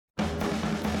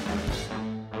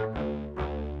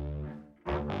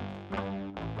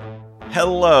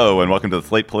Hello, and welcome to the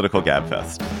Slate Political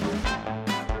Gabfest.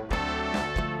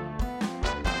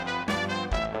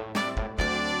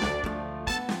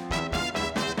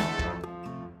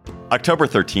 October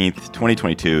 13th,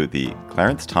 2022, the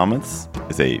Clarence Thomas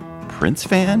is a Prince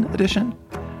fan edition.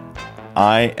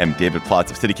 I am David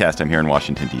Plotz of CityCast. I'm here in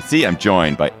Washington, D.C. I'm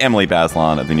joined by Emily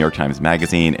Bazelon of the New York Times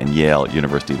Magazine and Yale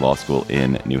University Law School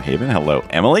in New Haven. Hello,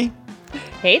 Emily.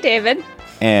 Hey, David.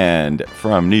 And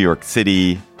from New York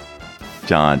City,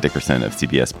 John Dickerson of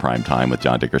CBS Primetime with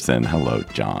John Dickerson. Hello,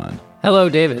 John. Hello,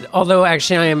 David. Although,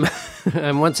 actually,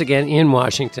 I'm once again in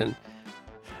Washington.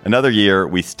 Another year,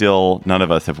 none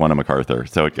of us have won a MacArthur,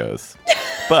 so it goes.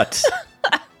 But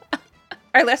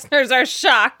our listeners are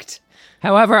shocked.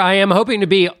 However, I am hoping to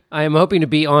be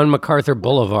on MacArthur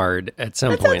Boulevard at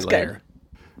some point later.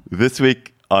 Good. This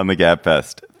week on the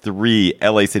Gabfest, 3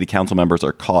 LA City Council members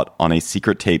are caught on a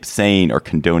secret tape saying or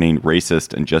condoning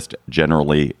racist and just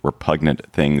generally repugnant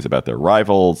things about their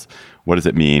rivals. What does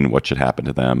it mean? What should happen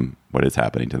to them? What is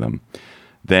happening to them?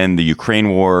 Then the Ukraine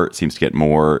war seems to get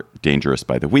more dangerous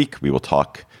by the week. We will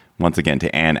talk once again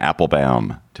to Anne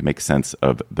Applebaum to make sense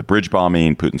of the bridge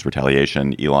bombing, Putin's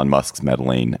retaliation, Elon Musk's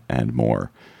meddling, and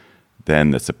more. Then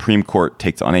the Supreme Court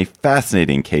takes on a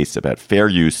fascinating case about fair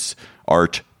use,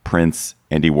 art, Prince,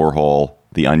 Andy Warhol,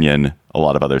 The Onion, a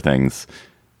lot of other things.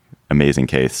 Amazing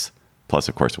case. Plus,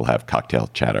 of course, we'll have cocktail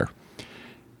chatter.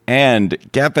 And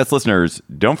Gabfest listeners,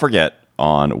 don't forget,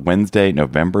 on Wednesday,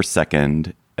 November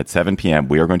 2nd, at 7 p.m.,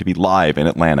 we are going to be live in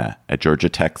Atlanta at Georgia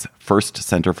Tech's First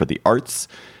Center for the Arts.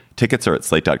 Tickets are at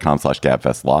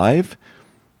slate.com/gabfestlive.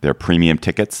 There are premium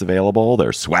tickets available. There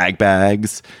are swag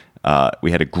bags.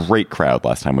 We had a great crowd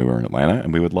last time we were in Atlanta,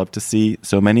 and we would love to see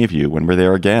so many of you when we're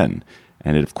there again.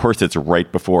 And of course, it's right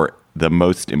before the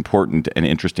most important and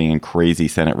interesting and crazy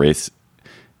Senate race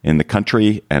in the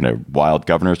country and a wild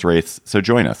governor's race. So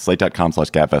join us,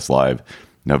 slate.com/gabfestlive,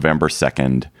 November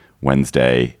 2nd,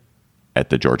 Wednesday,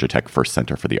 at the Georgia Tech First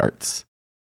Center for the Arts.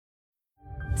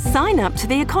 Sign up to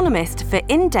The Economist for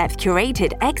in-depth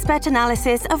curated expert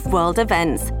analysis of world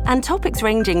events and topics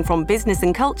ranging from business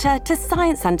and culture to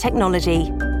science and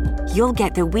technology. You'll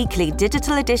get the weekly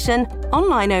digital edition,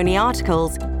 online-only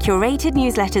articles, curated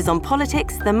newsletters on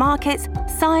politics, the markets,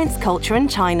 science, culture, and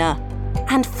China,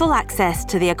 and full access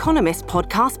to The Economist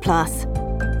Podcast Plus.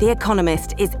 The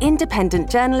Economist is independent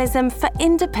journalism for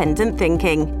independent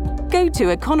thinking. Go to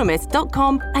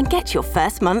economist.com and get your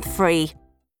first month free.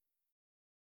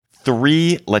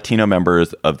 3 Latino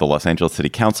members of the Los Angeles City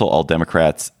Council, all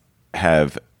Democrats,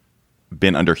 have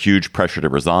been under huge pressure to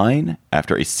resign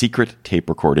after a secret tape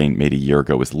recording made a year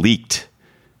ago was leaked,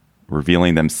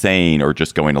 revealing them saying or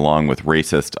just going along with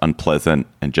racist, unpleasant,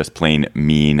 and just plain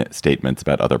mean statements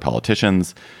about other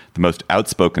politicians. The most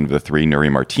outspoken of the 3,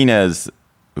 Nury Martinez,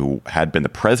 who had been the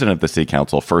president of the City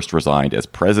Council, first resigned as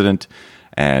president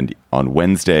and on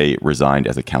Wednesday resigned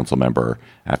as a council member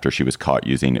after she was caught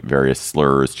using various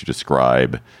slurs to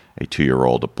describe a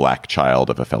 2-year-old black child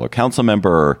of a fellow council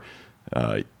member,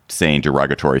 saying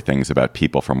derogatory things about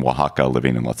people from Oaxaca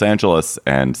living in Los Angeles,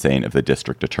 and saying of the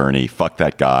district attorney, fuck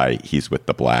that guy, he's with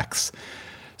the blacks.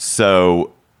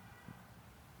 So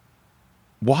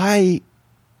why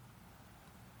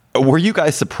were you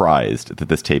guys surprised that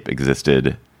this tape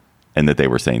existed and that they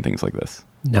were saying things like this?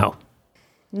 No.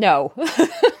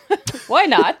 Why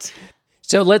not?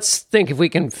 So let's think if we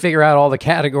can figure out all the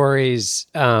categories.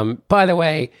 By the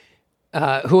way,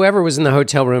 whoever was in the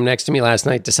hotel room next to me last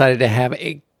night decided to have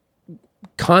a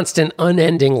constant,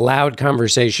 unending, loud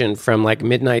conversation from like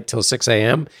midnight till 6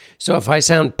 a.m. So if I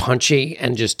sound punchy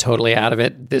and just totally out of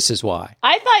it, this is why.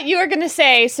 I thought you were going to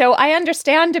say, so I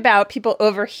understand about people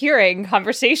overhearing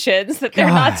conversations that they're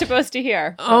not supposed to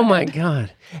hear. Oh, my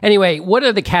God. Anyway, what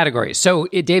are the categories? So,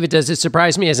 David, does it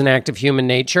surprise me as an act of human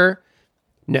nature?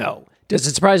 No. Does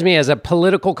it surprise me as a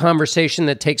political conversation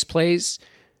that takes place?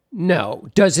 No.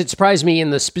 Does it surprise me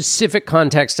in the specific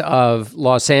context of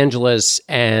Los Angeles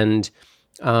and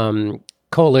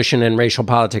coalition and racial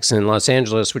politics in Los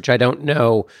Angeles, which I don't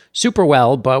know super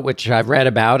well, but which I've read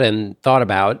about and thought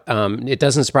about? It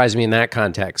doesn't surprise me in that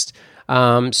context.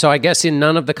 So I guess in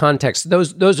none of the contexts,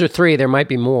 those are 3. There might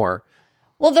be more.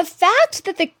 Well, the fact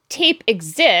that the tape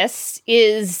exists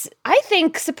is, I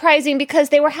think, surprising because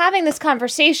they were having this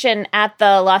conversation at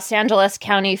the Los Angeles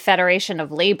County Federation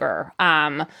of Labor.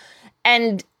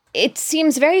 And it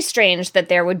seems very strange that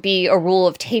there would be a rule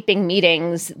of taping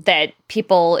meetings that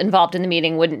people involved in the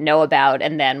meeting wouldn't know about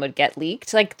and then would get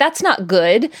leaked. Like, that's not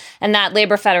good. And that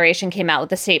Labor Federation came out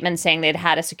with a statement saying they'd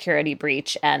had a security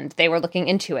breach and they were looking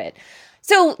into it.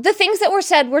 So the things that were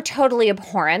said were totally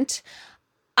abhorrent.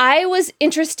 I was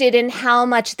interested in how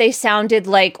much they sounded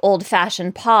like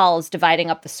old-fashioned Pauls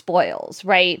dividing up the spoils,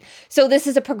 right? So this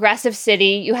is a progressive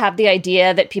city. You have the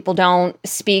idea that people don't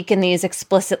speak in these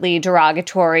explicitly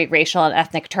derogatory racial and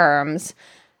ethnic terms.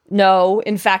 No,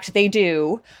 in fact, they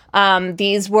do.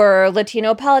 These were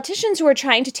Latino politicians who were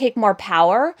trying to take more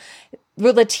power.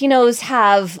 Latinos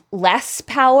have less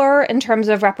power in terms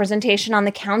of representation on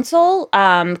the council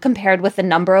compared with the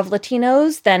number of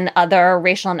Latinos than other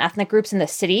racial and ethnic groups in the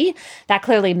city. That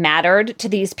clearly mattered to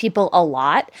these people a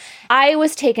lot. I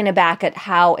was taken aback at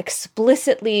how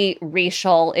explicitly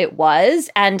racial it was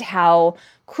and how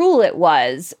cruel it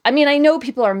was. I mean, I know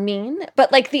people are mean,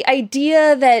 but like the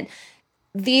idea that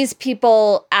these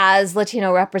people as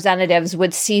Latino representatives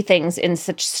would see things in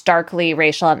such starkly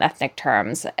racial and ethnic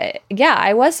terms. Yeah,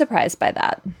 I was surprised by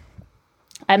that.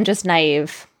 I'm just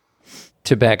naive.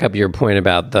 To back up your point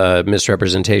about the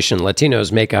misrepresentation,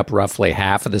 Latinos make up roughly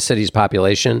half of the city's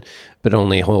population, but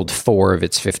only hold 4 of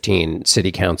its 15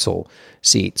 city council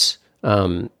seats.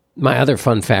 My other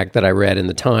fun fact that I read in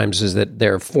the Times is that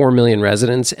there are 4 million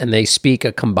residents, and they speak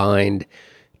a combined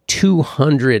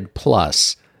 200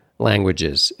 plus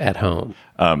languages at home.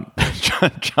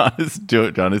 John is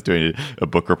doing a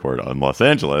book report on Los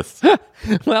Angeles.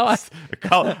 Well,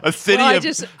 a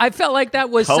city I felt like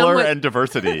that was color somewhat, and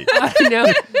diversity. I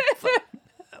know.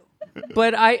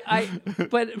 But I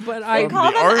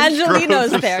call them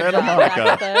Angelinos there, John.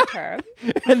 That's the term.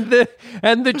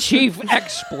 And the chief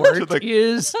export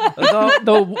is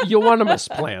the euonymus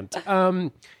plant.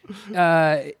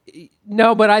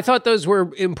 No, but I thought those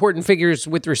were important figures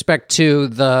with respect to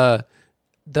the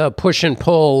push and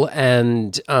pull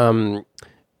and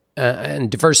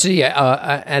diversity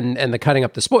and the cutting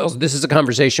up the spoils. This is a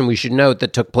conversation we should note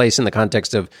that took place in the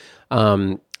context of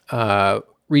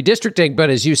redistricting. But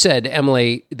as you said,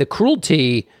 Emily, the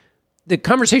cruelty. The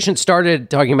conversation started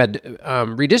talking about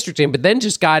redistricting, but then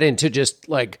just got into just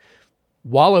like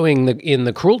wallowing in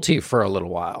the cruelty for a little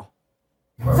while.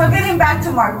 So getting back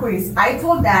to Marquise, I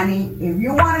told Danny, if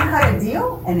you want to cut a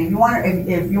deal and if you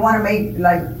want to make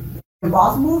like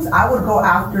boss moves, I would go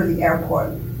after the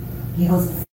airport. He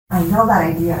goes, I know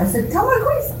that idea. I said, tell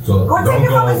Marquise, so go take it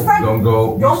from his friend. Don't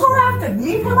go after.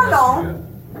 Leave him alone.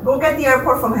 Yeah. Go get the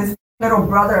airport from his little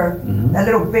brother, that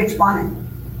little bitch Bonnet.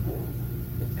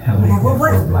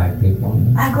 What is black people?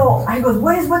 I go,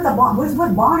 what is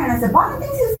with Bonnet? And I said, Bonnet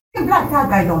thinks he's black. That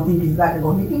guy don't think he's black. I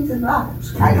go, he thinks he's black.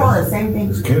 I told her the same thing.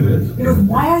 This kid is. He goes,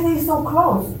 why are they so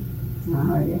close?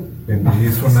 No idea. And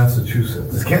he's from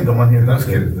Massachusetts. This kid, the one here. That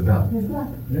kid is the dumb. He's black.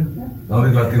 Yeah.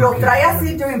 Lo trae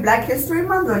así during Black History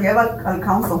Month, lo lleva al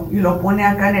council y lo pone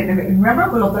acá en el, remember,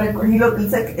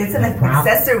 it's an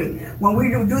accessory. When we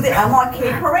do the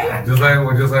MLK parade. Just like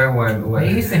when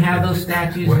they used to have those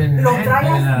statues in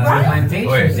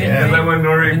plantations. Just like when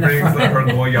Nori brings her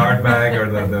little yard bag or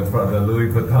the Louis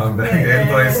Vuitton bag.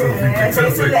 Trae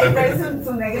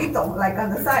su negrito, like on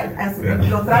the side. And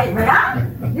lo trae,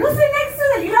 ¿verdad? You sit next to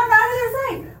it, you don't got it on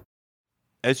the side.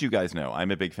 As you guys know, I'm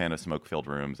a big fan of smoke-filled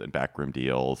rooms and backroom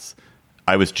deals.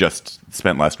 I was just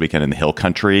spent last weekend in the hill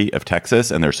country of Texas,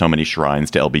 and there's so many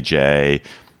shrines to LBJ.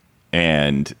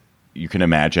 And you can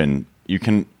imagine,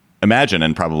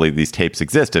 and probably these tapes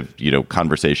exist of,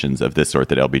 conversations of this sort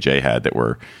that LBJ had that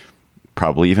were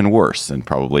probably even worse and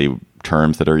probably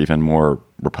terms that are even more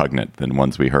repugnant than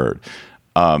ones we heard.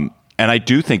 And I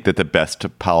do think that the best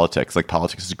politics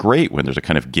is great when there's a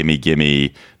kind of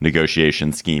gimme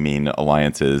negotiation, scheming,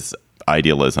 alliances,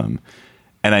 idealism.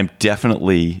 And I'm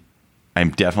definitely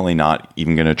not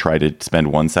even going to try to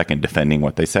spend 1 second defending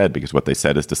what they said, because what they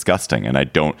said is disgusting. And I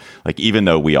don't even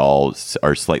though we all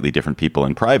are slightly different people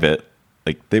in private,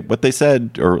 what they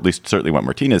said, or at least certainly what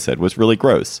Martinez said, was really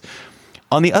gross.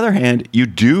 On the other hand, you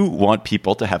do want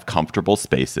people to have comfortable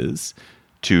spaces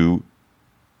to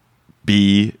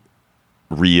be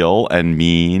real and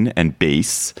mean and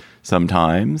base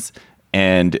sometimes,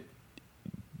 and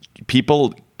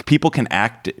people can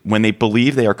act when they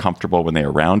believe they are comfortable, when they're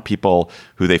around people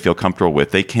who they feel comfortable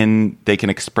with. They can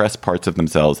express parts of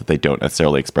themselves that they don't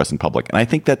necessarily express in public, and I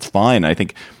think that's fine. I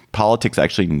think politics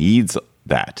actually needs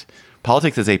that.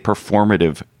 Politics is a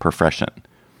performative profession,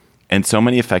 and so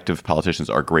many effective politicians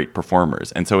are great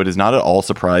performers, and so it is not at all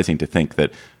surprising to think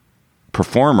that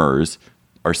performers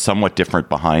are somewhat different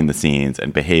behind the scenes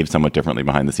and behave somewhat differently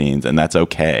behind the scenes. And that's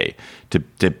okay to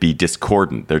be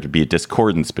discordant. There to be a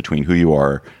discordance between who you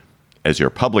are as your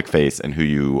public face and who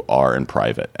you are in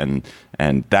private. And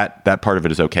that part of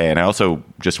it is okay. And I also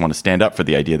just want to stand up for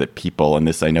the idea that people, and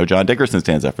this, I know John Dickerson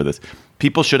stands up for this,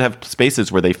 people should have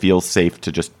spaces where they feel safe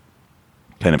to just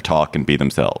kind of talk and be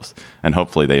themselves. And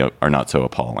hopefully they are not so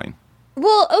appalling.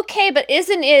 Well, okay, but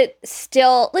isn't it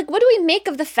still, like, what do we make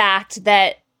of the fact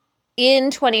that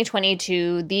in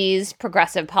 2022, these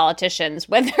progressive politicians,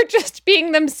 when they're just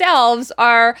being themselves,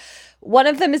 one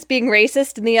of them is being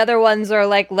racist and the other ones are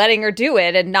like letting her do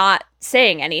it and not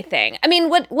saying anything? I mean,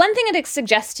 one thing it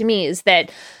suggests to me is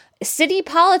that city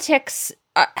politics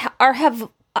have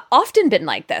often been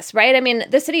like this, right? I mean,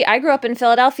 the city I grew up in,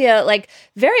 Philadelphia, like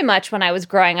very much when I was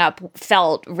growing up,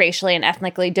 felt racially and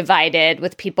ethnically divided,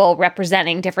 with people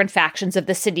representing different factions of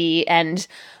the city and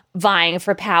vying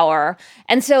for power.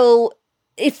 And so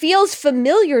it feels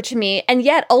familiar to me, and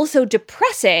yet also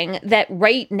depressing that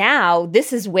right now,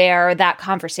 this is where that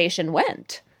conversation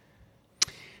went.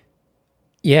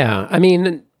 Yeah, I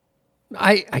mean,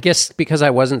 I guess because I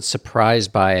wasn't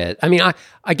surprised by it. I mean,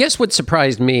 I guess what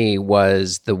surprised me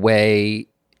was the way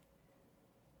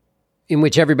in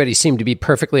which everybody seemed to be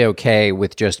perfectly okay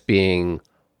with just being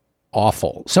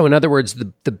awful. So in other words,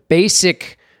 the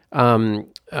basic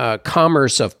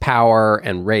commerce of power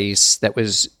and race that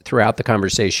was throughout the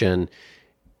conversation,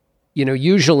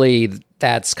 usually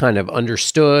that's kind of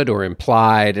understood or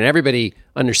implied, and everybody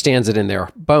understands it in their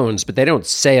bones, but they don't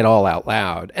say it all out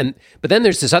loud. But then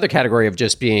there's this other category of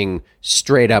just being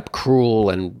straight up cruel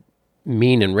and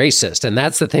mean and racist, and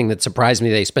that's the thing that surprised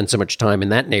me. They spent so much time in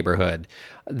that neighborhood.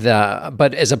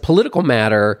 But as a political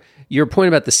matter, your point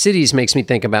about the cities makes me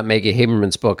think about Maggie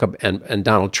Haberman's book and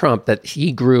Donald Trump, that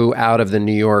he grew out of the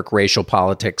New York racial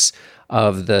politics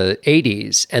of the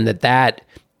 80s, and that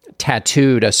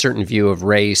tattooed a certain view of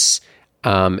race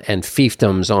and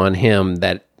fiefdoms on him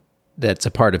that's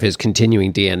a part of his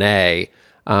continuing DNA.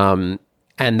 And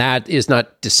that is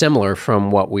not dissimilar from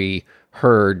what we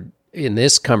heard in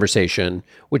this conversation,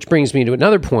 which brings me to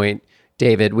another point,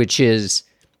 David, which is,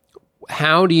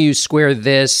 how do you square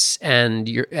this and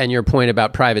your point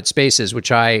about private spaces,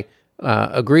 which I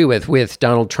agree with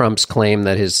Donald Trump's claim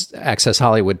that his Access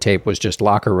Hollywood tape was just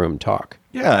locker room talk?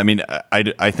 Yeah, I mean,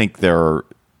 I think there are,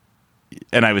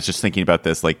 and I was just thinking about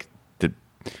this, like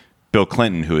Bill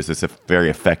Clinton, who is this very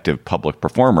effective public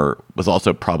performer, was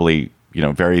also probably,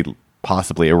 very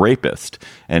possibly a rapist.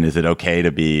 And is it okay to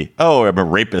be, I'm a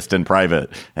rapist in private,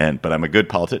 but I'm a good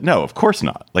politician? No, of course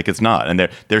not. Like, it's not. And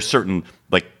there's certain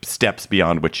like steps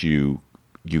beyond which you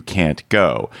can't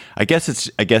go. I guess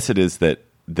it is that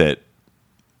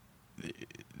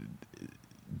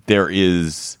there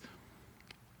is.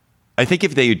 I think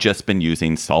if they had just been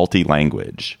using salty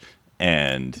language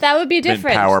and that would be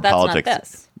different. Power That's politics. Not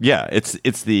this. Yeah,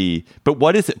 it's the. But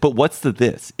what is it? But what's the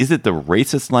this? Is it the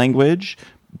racist language?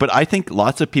 But I think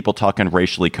lots of people talk in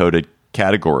racially coded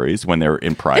categories when they're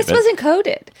in private. This wasn't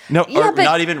coded. No, but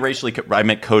not even racially. I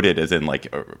meant coded as in like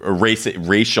a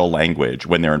racial language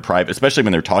when they're in private, especially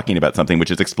when they're talking about something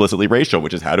which is explicitly racial,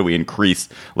 which is how do we increase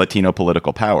Latino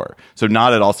political power. So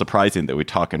not at all surprising that we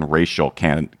talk in racial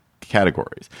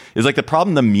categories. Is like the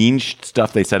problem the mean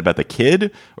stuff they said about the kid,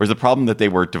 or is the problem that they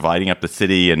were dividing up the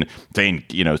city and saying,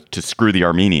 to screw the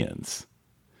Armenians?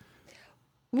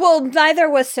 Well, neither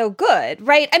was so good,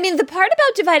 right? I mean, the part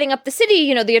about dividing up the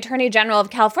city, the Attorney General of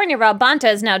California, Rob Bonta,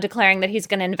 is now declaring that he's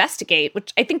going to investigate,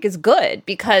 which I think is good,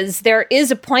 because there is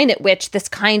a point at which this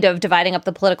kind of dividing up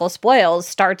the political spoils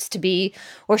starts to be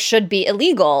or should be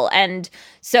illegal. And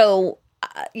so,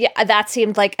 that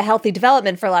seemed like a healthy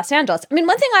development for Los Angeles. I mean,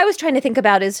 one thing I was trying to think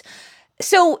about is,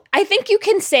 so I think you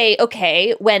can say,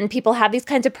 okay, when people have these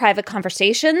kinds of private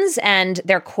conversations and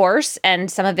they're coarse and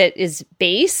some of it is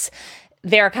base,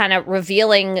 they're kind of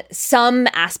revealing some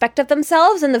aspect of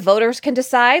themselves, and the voters can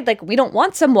decide, like, we don't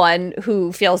want someone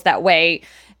who feels that way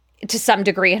to some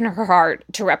degree in her heart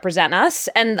to represent us.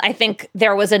 And I think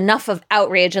there was enough of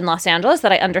outrage in Los Angeles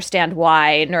that I understand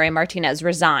why Nury Martinez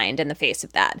resigned in the face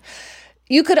of that.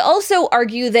 You could also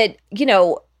argue that,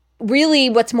 really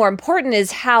what's more important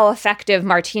is how effective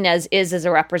Martinez is as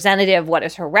a representative. What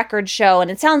does her record show?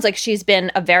 And it sounds like she's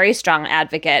been a very strong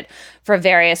advocate for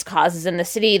various causes in the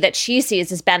city that she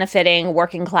sees as benefiting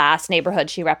working class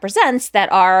neighborhoods she represents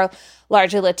that are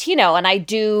largely Latino. And I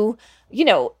do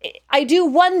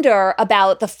wonder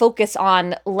about the focus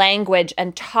on language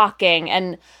and talking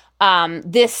and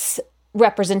this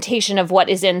representation of what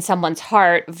is in someone's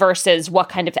heart versus what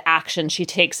kind of action she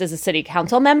takes as a city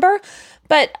council member.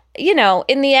 But,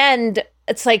 in the end,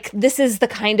 it's like this is the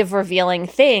kind of revealing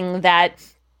thing that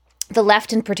the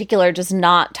left in particular does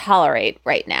not tolerate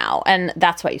right now. And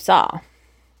that's what you saw.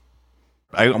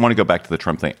 I want to go back to the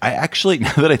Trump thing. I actually,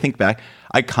 now that I think back,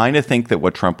 I kind of think that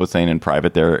what Trump was saying in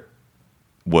private there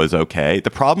was okay.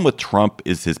 The problem with Trump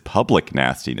is his public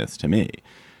nastiness to me.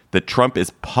 That Trump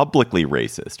is publicly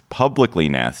racist, publicly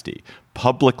nasty,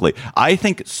 publicly. I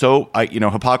think so.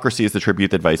 Hypocrisy is the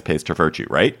tribute that vice pays to virtue,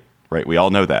 right? right? We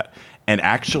all know that. And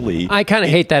actually, I kind of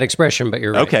hate that expression, but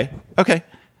you're right. Okay.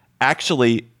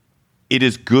 Actually, it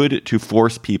is good to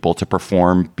force people to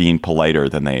perform being politer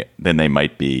than they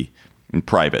might be in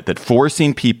private. That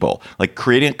forcing people, like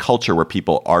creating a culture where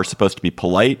people are supposed to be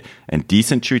polite and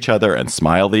decent to each other and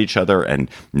smile at each other and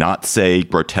not say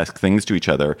grotesque things to each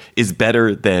other, is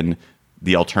better than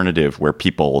the alternative where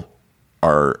people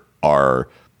are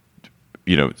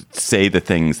say the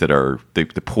things that are the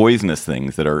poisonous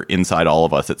things that are inside all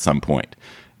of us at some point.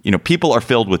 People are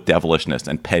filled with devilishness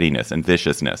and pettiness and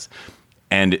viciousness.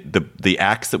 And the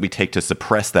acts that we take to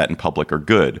suppress that in public are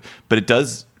good. But it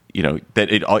does, you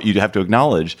have to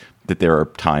acknowledge that there are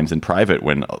times in private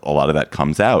when a lot of that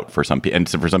comes out for some people. And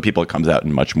so for some people, it comes out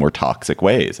in much more toxic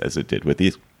ways, as it did with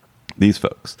these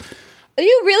folks.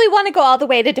 You really want to go all the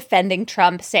way to defending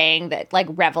Trump saying that, like,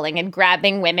 reveling and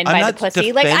grabbing women by the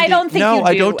pussy? Like, I don't think you do,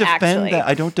 I don't defend actually. that.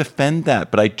 I don't defend that.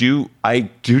 But I do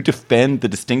defend the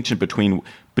distinction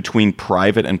between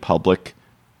private and public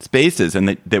spaces, and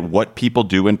that what people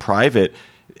do in private,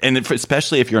 and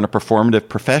especially if you're in a performative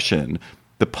profession,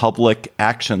 the public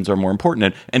actions are more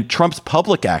important. And Trump's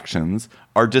public actions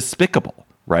are despicable,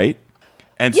 right?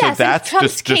 And so that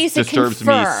just disturbs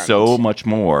me so much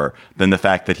more than the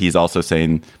fact that he's also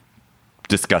saying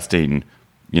disgusting,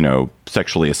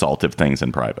 sexually assaultive things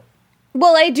in private.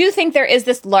 Well, I do think there is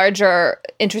this larger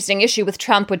interesting issue with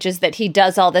Trump, which is that he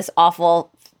does all this awful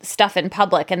stuff in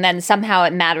public, and then somehow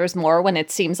it matters more when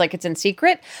it seems like it's in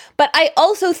secret. But I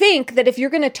also think that if you're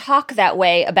going to talk that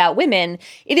way about women,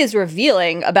 it is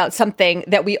revealing about something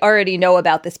that we already know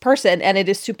about this person, and it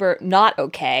is super not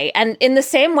okay. And in the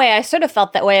same way, I sort of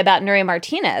felt that way about Nury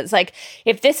Martinez. Like,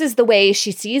 if this is the way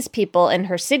she sees people in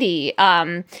her city,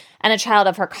 and a child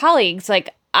of her colleagues,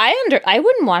 like, I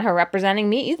wouldn't want her representing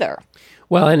me either.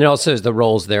 Well, and it also is the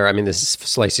roles there. I mean, this is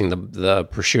slicing the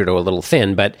prosciutto a little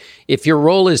thin, but if your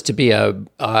role is to be an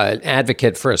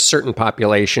advocate for a certain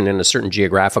population in a certain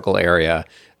geographical area,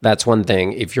 that's one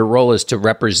thing. If your role is to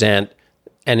represent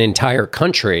an entire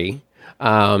country,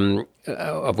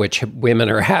 of which women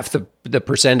are half the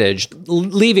percentage,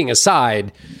 leaving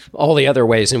aside all the other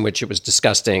ways in which it was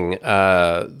disgusting,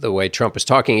 the way Trump was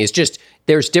talking, is just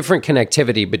there's different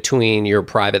connectivity between your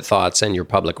private thoughts and your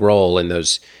public role in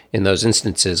those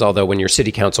instances. Although when you're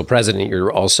city council president,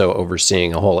 you're also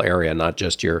overseeing a whole area, not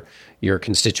just your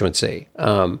constituency.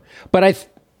 But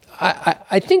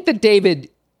I think that David,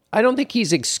 I don't think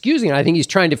he's excusing it. I think he's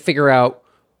trying to figure out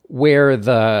where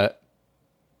the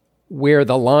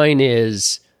line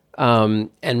is,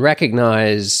 and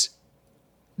recognize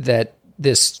that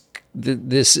this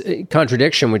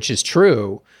contradiction, which is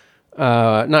true,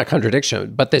 not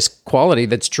contradiction, but this quality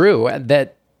that's true,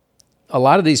 that a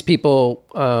lot of people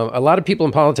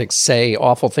in politics say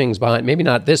awful things behind, maybe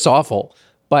not this awful,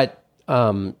 but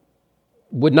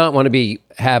would not want to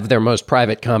have their most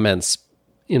private comments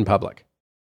in public.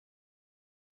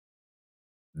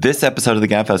 This episode of the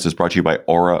Gabfest is brought to you by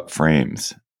Aura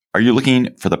Frames. Are you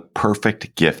looking for the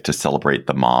perfect gift to celebrate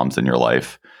the moms in your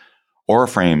life? Aura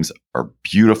Frames are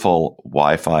beautiful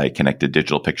Wi-Fi connected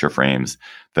digital picture frames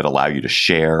that allow you to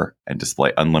share and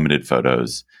display unlimited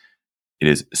photos. It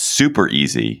is super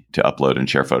easy to upload and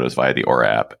share photos via the Aura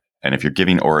app. And if you're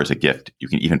giving Aura as a gift, you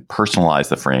can even personalize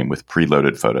the frame with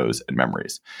preloaded photos and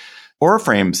memories. Aura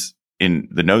Frames, in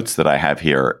the notes that I have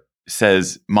here,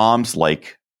 says moms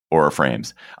like Aura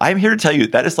Frames. I'm here to tell you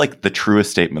that is like the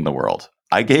truest statement in the world.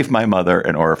 I gave my mother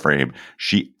an Aura frame.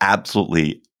 She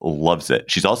absolutely loves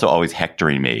it. She's also always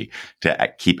hectoring me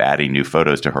to keep adding new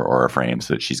photos to her Aura frame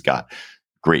so that she's got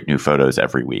great new photos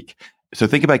every week. So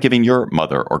think about giving your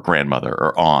mother or grandmother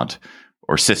or aunt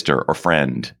or sister or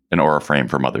friend an Aura frame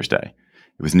for Mother's Day.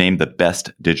 It was named the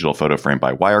best digital photo frame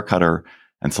by Wirecutter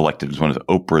and selected as one of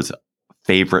Oprah's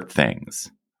favorite things.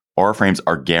 Aura frames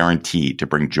are guaranteed to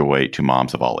bring joy to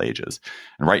moms of all ages.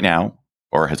 And right now,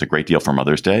 Aura has a great deal for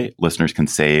Mother's Day. Listeners can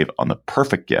save on the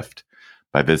perfect gift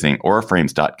by visiting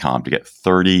auraframes.com to get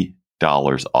 $30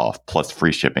 off plus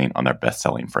free shipping on their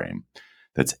best-selling frame.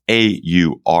 That's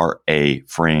AURA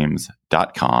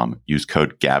frames.com. Use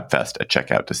code GABFEST at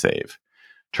checkout to save.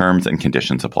 Terms and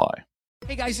conditions apply.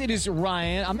 Hey guys, it is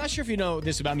Ryan. I'm not sure if you know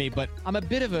this about me, but I'm a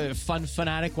bit of a fun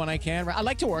fanatic when I can. I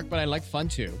like to work, but I like fun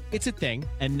too. It's a thing.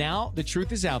 And now the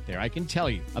truth is out there. I can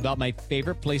tell you about my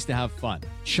favorite place to have fun.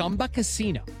 Chumba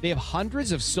Casino. They have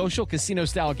hundreds of social casino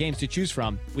style games to choose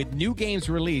from with new games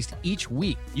released each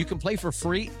week. You can play for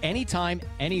free anytime,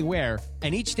 anywhere.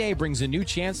 And each day brings a new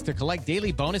chance to collect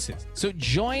daily bonuses. So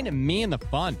join me in the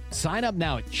fun. Sign up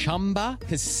now at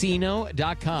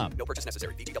ChumbaCasino.com. No purchase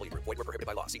necessary. VGW Group. Void where prohibited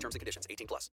by law. See terms and conditions.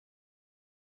 18+.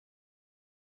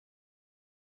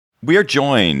 We are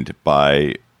joined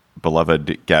by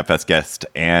beloved Gabfest guest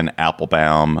Anne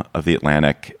Applebaum of The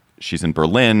Atlantic. She's in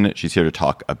Berlin. She's here to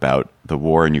talk about the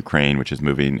war in Ukraine, which is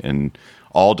moving in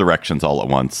all directions all at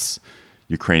once.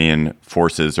 Ukrainian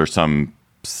forces, or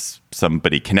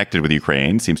somebody connected with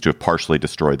Ukraine, seems to have partially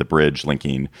destroyed the bridge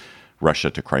linking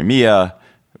Russia to Crimea,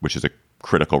 which is a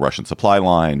critical Russian supply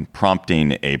line,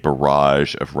 prompting a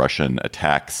barrage of Russian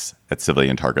attacks at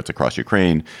civilian targets across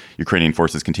Ukraine. Ukrainian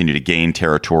forces continue to gain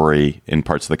territory in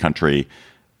parts of the country.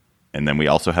 And then we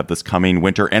also have this coming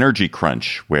winter energy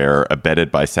crunch where,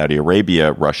 abetted by Saudi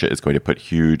Arabia, Russia is going to put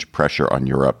huge pressure on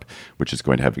Europe, which is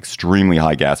going to have extremely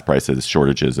high gas prices,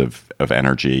 shortages of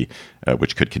energy,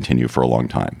 which could continue for a long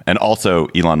time. And also,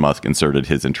 Elon Musk inserted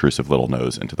his intrusive little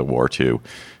nose into the war, too,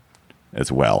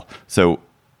 as well. So,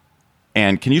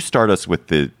 Anne, can you start us with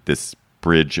this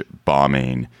bridge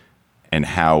bombing and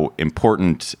how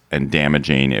important and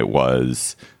damaging it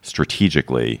was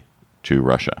strategically to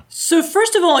Russia? So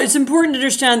first of all, it's important to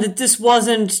understand that this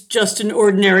wasn't just an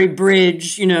ordinary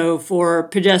bridge, for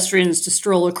pedestrians to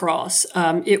stroll across.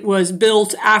 It was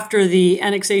built after the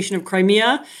annexation of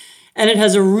Crimea, and it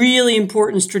has a really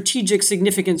important strategic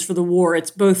significance for the war. It's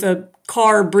both a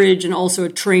car bridge and also a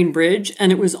train bridge,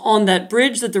 and it was on that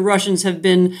bridge that the Russians have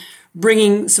been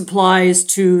bringing supplies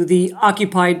to the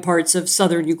occupied parts of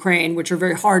southern Ukraine, which are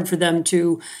very hard for them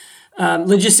to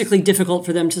logistically difficult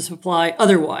for them to supply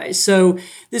otherwise. So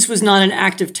this was not an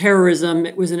act of terrorism.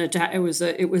 It was an attack. It was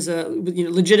a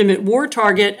legitimate war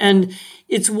target, and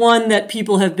it's one that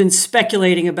people have been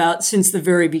speculating about since the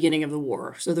very beginning of the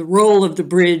war. So the role of the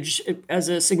bridge as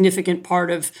a significant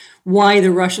part of why the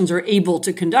Russians are able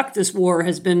to conduct this war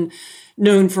has been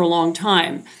known for a long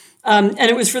time. And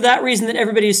it was for that reason that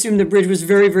everybody assumed the bridge was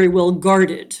very, very well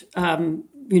guarded,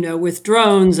 with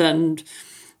drones and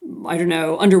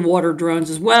underwater drones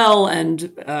as well,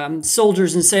 and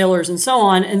soldiers and sailors and so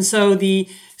on. And so the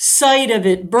sight of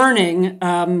it burning,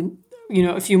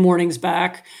 a few mornings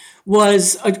back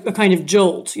was a kind of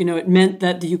jolt. It meant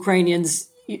that the Ukrainians,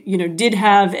 did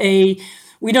have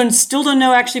still don't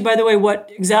know actually, by the way, what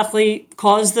exactly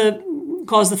caused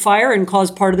the fire and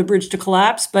caused part of the bridge to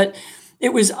collapse. But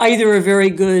it was either a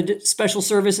very good special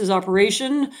services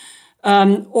operation,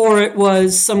 or it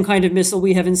was some kind of missile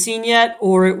we haven't seen yet,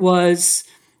 or it was,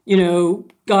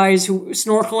 guys who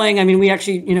snorkeling. I mean, we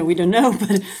actually, we don't know,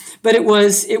 but it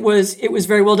was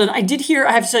very well done. I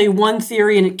have to tell you one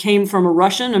theory, and it came from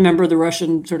a member of the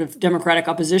Russian sort of democratic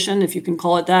opposition, if you can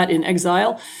call it that, in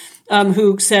exile,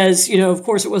 who says, of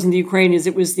course it wasn't the Ukrainians,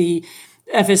 it was the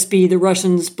FSB, the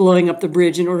Russians blowing up the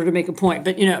bridge in order to make a point.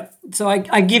 But, so I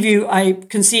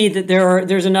concede that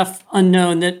there's enough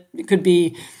unknown that it could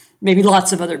be maybe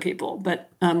lots of other people. But,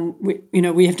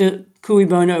 we have to, cui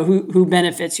bono, who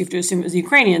benefits, you have to assume it was the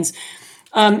Ukrainians.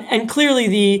 And clearly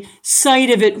the sight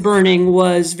of it burning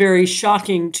was very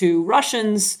shocking to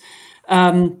Russians,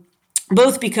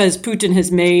 both because Putin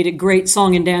has made a great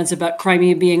song and dance about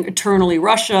Crimea being eternally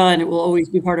Russia and it will always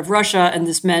be part of Russia. And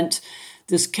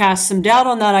this casts some doubt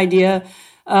on that idea.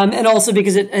 And also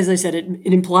because as I said,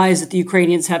 it implies that the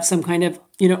Ukrainians have some kind of,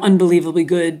 unbelievably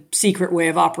good secret way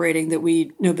of operating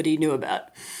that nobody knew about.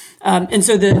 And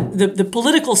so the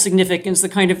political significance, the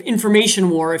kind of information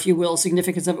war, if you will,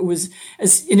 significance of it was,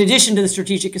 in addition to the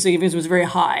strategic significance, was very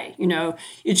high.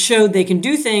 It showed they can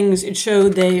do things. It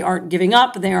showed they aren't giving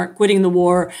up. They aren't quitting the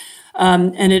war.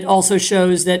 And it also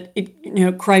shows that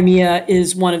Crimea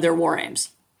is one of their war aims.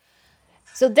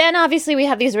 So then obviously we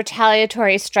have these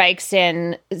retaliatory strikes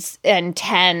in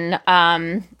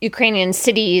 10 Ukrainian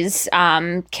cities,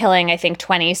 killing, I think,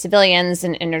 20 civilians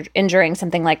and injuring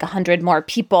something like 100 more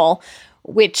people,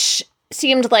 which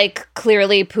seemed like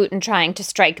clearly Putin trying to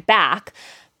strike back,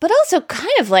 but also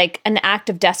kind of like an act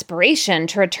of desperation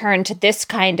to return to this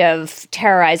kind of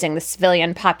terrorizing the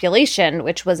civilian population,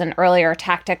 which was an earlier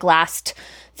tactic last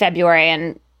February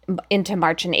and into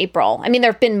March and April. I mean,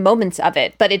 there have been moments of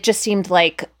it, but it just seemed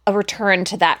like a return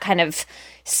to that kind of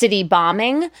city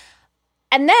bombing.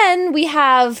 And then we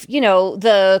have,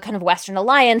 the kind of Western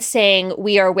alliance saying,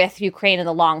 we are with Ukraine in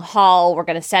the long haul. We're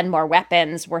going to send more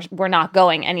weapons. We're not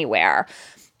going anywhere.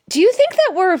 Do you think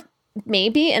that we're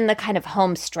maybe in the kind of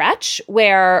home stretch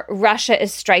where Russia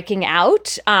is striking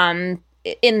out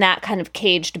in that kind of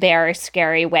caged bear,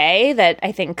 scary way that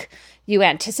I think you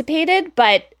anticipated,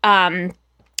 but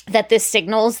that this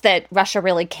signals that Russia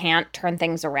really can't turn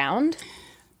things around?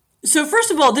 So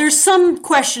first of all, there's some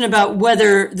question about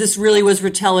whether this really was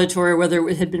retaliatory or whether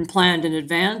it had been planned in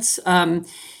advance. It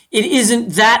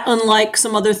isn't that unlike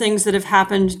some other things that have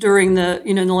happened during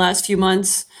in the last few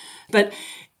months. But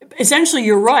essentially,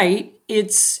 you're right.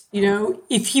 it's,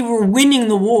 if he were winning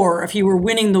the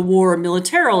war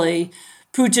militarily,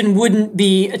 Putin wouldn't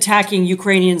be attacking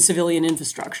Ukrainian civilian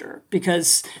infrastructure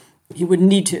because he wouldn't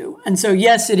need to. And so,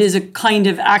 yes, it is a kind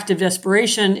of act of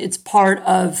desperation. It's part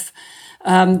of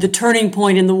the turning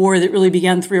point in the war that really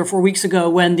began 3 or 4 weeks ago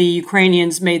when the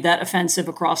Ukrainians made that offensive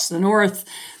across the north,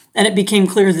 and it became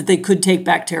clear that they could take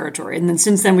back territory. And then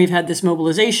since then, we've had this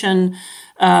mobilization,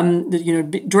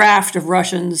 draft of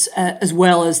Russians, as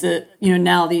well as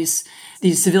now these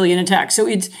civilian attacks. So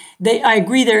I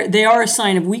agree. They are a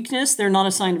sign of weakness. They're not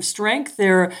a sign of strength.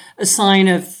 They're a sign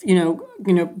of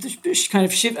kind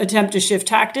of attempt to shift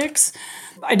tactics.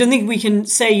 I don't think we can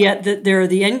say yet that they're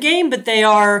the end game, but they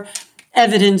are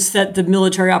evidence that the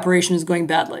military operation is going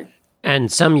badly.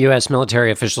 And some U.S. military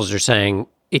officials are saying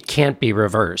it can't be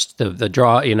reversed.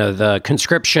 The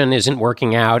conscription isn't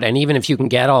working out. And even if you can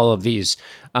get all of these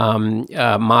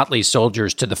motley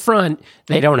soldiers to the front,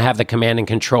 they don't have the command and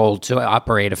control to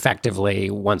operate effectively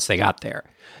once they got there.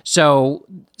 So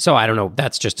I don't know.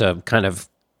 That's just a kind of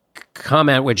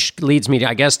comment, which leads me,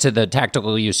 I guess, to the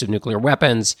tactical use of nuclear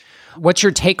weapons. What's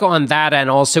your take on that, and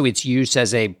also its use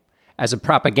as a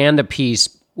propaganda piece?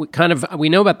 We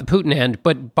know about the Putin end,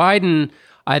 but Biden,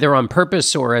 either on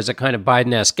purpose or as a kind of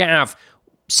Biden-esque gaffe,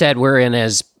 said we're in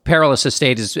as perilous a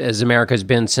state as America has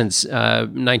been since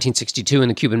 1962 in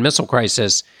the Cuban Missile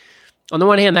Crisis. On the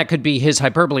one hand, that could be his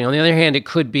hyperbole. On the other hand, it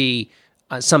could be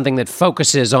something that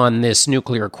focuses on this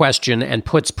nuclear question and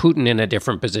puts Putin in a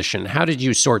different position. How did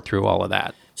you sort through all of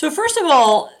that? So first of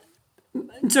all,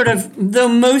 sort of, though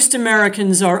most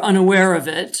Americans are unaware of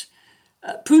it,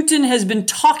 Putin has been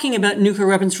talking about nuclear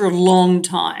weapons for a long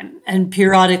time and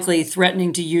periodically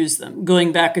threatening to use them,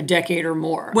 going back a decade or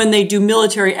more. When they do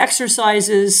military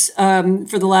exercises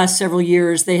for the last several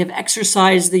years, they have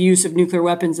exercised the use of nuclear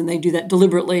weapons, and they do that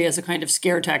deliberately as a kind of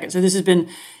scare tactic. So this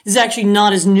is actually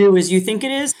not as new as you think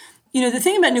it is. The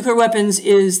thing about nuclear weapons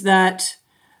is that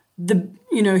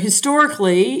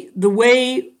historically, the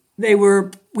way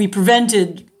we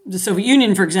prevented the Soviet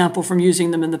Union, for example, from using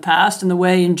them in the past, and the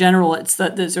way in general it's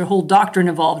that there's a whole doctrine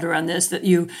evolved around this, that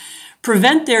you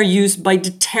prevent their use by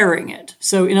deterring it.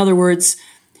 So in other words,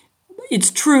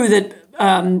 it's true that,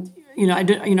 I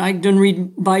don't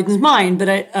read Biden's mind,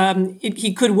 but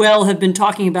he could well have been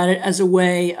talking about it as a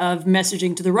way of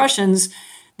messaging to the Russians,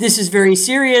 this is very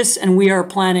serious and we are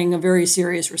planning a very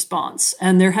serious response.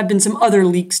 And there have been some other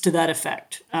leaks to that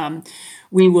effect.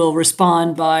 We will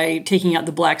respond by taking out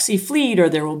the Black Sea Fleet, or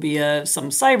there will be some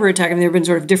cyber attack. I mean, there have been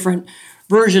sort of different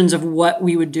versions of what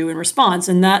we would do in response.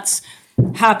 And that's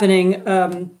happening,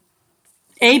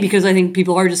 A, because I think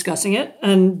people are discussing it,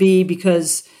 and B,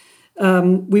 because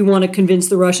we want to convince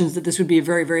the Russians that this would be a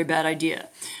very, very bad idea.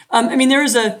 There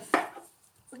is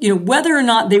whether or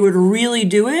not they would really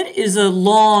do it is a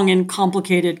long and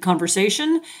complicated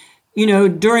conversation,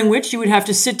 during which you would have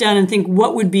to sit down and think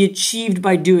what would be achieved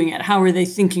by doing it. How are they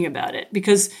thinking about it?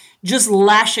 Because just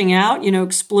lashing out,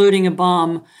 exploding a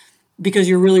bomb because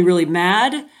you're really, really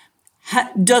mad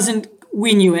doesn't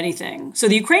win you anything. So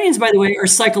the Ukrainians, by the way, are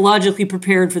psychologically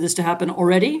prepared for this to happen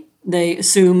already. They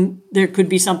assume there could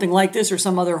be something like this or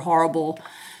some other horrible,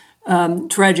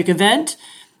 tragic event.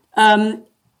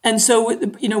 And so,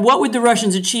 what would the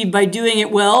Russians achieve by doing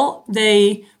it? Well,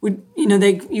 they would,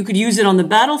 you could use it on the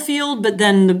battlefield, but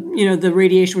then the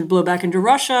radiation would blow back into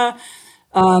Russia.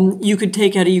 You could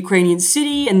take out a Ukrainian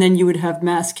city, and then you would have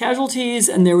mass casualties,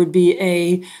 and there would be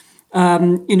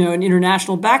an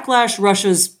international backlash.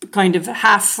 Russia's kind of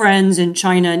half friends in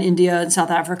China and India and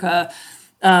South Africa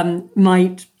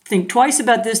might think twice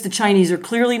about this. The Chinese are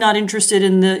clearly not interested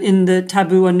in the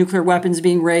taboo on nuclear weapons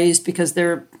being raised because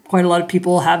quite a lot of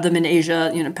people have them in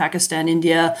Asia, Pakistan,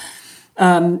 India,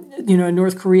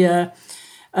 North Korea.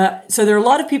 So there are a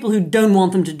lot of people who don't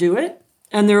want them to do it.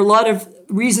 And there are a lot of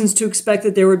reasons to expect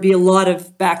that there would be a lot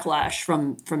of backlash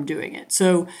from doing it.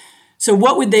 So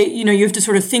what would they, you have to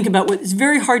sort of think about it's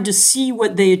very hard to see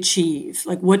what they achieve.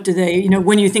 Like, what do they,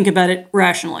 when you think about it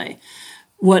rationally,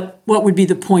 what would be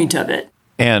the point of it?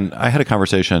 And I had a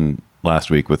conversation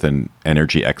last week with an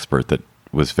energy expert that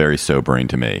was very sobering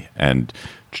to me. And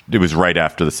it was right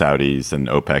after the Saudis and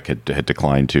OPEC had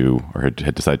declined to, or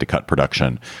had decided to cut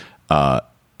production.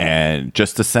 And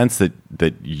just the sense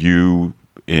that you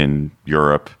in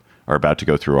Europe are about to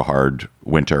go through a hard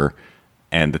winter,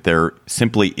 and that there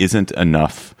simply isn't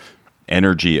enough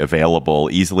energy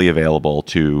easily available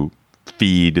to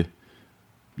feed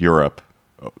Europe.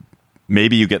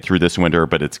 Maybe you get through this winter,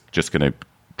 but it's just going to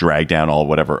drag down all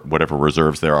whatever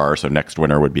reserves there are. So next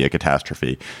winter would be a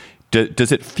catastrophe.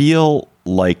 Does it feel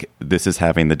like this is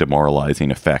having the demoralizing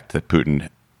effect that Putin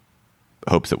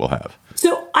hopes it will have.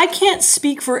 So I can't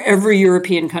speak for every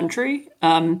European country.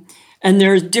 And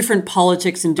there's different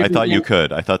politics and different. I thought you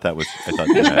could. I thought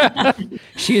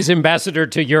she is ambassador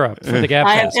to Europe for the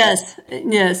GabFest.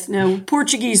 Yes. No,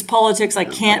 Portuguese politics. I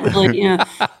can't really,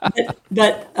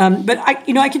 but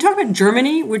I can talk about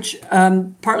Germany, which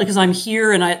partly because I'm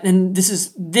here and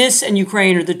this and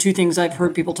Ukraine are the two things I've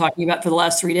heard people talking about for the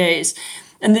last 3 days,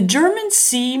 and the Germans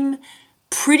seem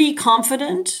pretty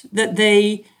confident that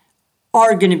they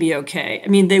are going to be okay. I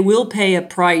mean, they will pay a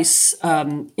price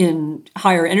in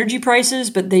higher energy prices,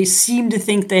 but they seem to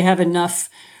think they have enough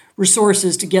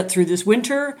resources to get through this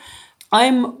winter.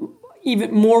 I'm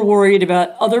even more worried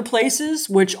about other places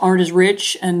which aren't as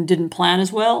rich and didn't plan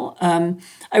as well.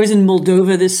 I was in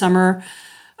Moldova this summer,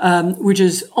 which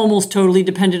is almost totally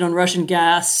dependent on Russian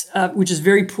gas, which is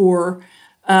very poor,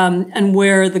 and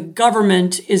where the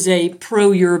government is a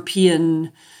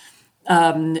pro-European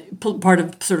part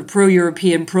of sort of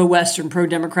pro-European, pro-Western,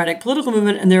 pro-democratic political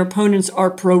movement, and their opponents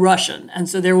are pro-Russian. And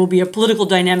so there will be a political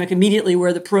dynamic immediately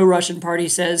where the pro-Russian party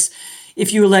says,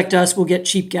 if you elect us, we'll get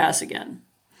cheap gas again.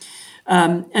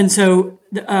 And so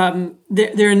there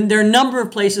are a number of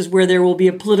places where there will be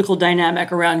a political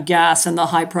dynamic around gas and the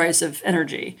high price of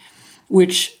energy,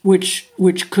 which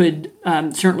could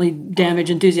certainly damage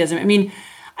enthusiasm. I mean,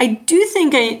 I do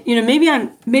think maybe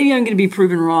I'm going to be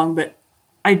proven wrong, but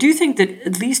I do think that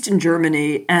at least in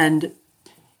Germany and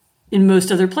in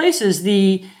most other places,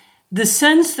 the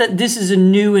sense that this is a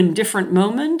new and different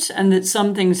moment and that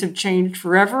some things have changed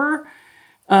forever,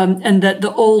 and that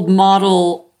the old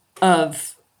model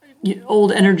of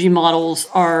old energy models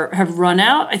have run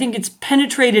out, I think it's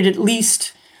penetrated at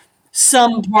least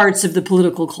some parts of the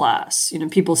political class.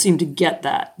 People seem to get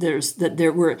that. There's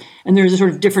a sort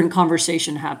of different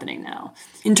conversation happening now.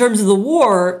 In terms of the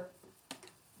war,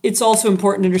 it's also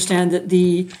important to understand that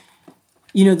the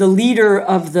leader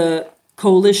of the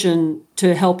coalition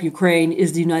to help Ukraine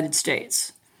is the United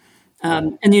States.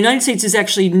 And the United States is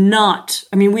actually not,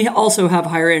 we also have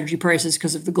higher energy prices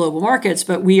because of the global markets,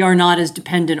 but we are not as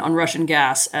dependent on Russian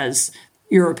gas as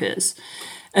Europe is.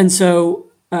 And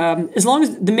so as long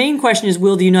as the main question is,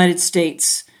 will the United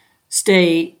States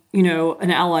stay, an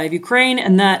ally of Ukraine?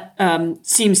 And that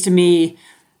seems to me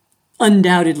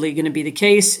undoubtedly going to be the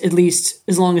case, at least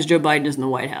as long as Joe Biden is in the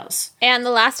White House. And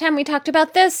the last time we talked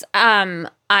about this,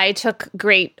 I took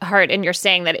great heart in your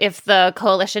saying that if the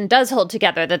coalition does hold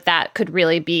together, that could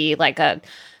really be like a,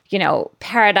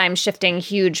 paradigm shifting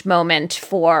huge moment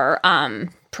for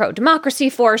pro-democracy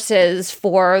forces,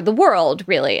 for the world,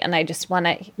 really. And I just want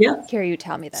to hear you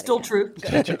tell me that. Still true.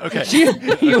 Okay.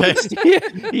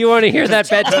 You want to hear that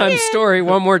bedtime story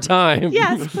one more time?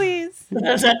 Yes, please.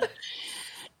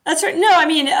 That's right. No,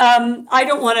 I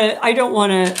don't want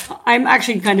to. I'm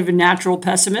actually kind of a natural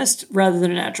pessimist rather than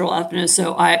a natural optimist.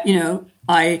 So I'm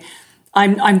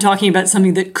talking about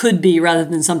something that could be rather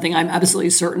than something I'm absolutely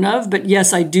certain of. But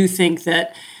yes, I do think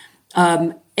that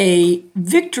a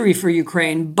victory for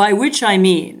Ukraine, by which I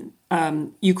mean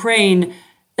Ukraine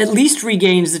at least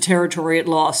regains the territory it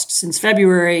lost since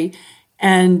February,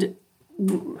 and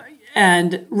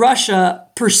Russia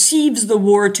perceives the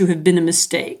war to have been a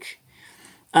mistake.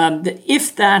 That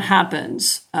if that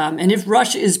happens, and if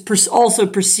Russia is also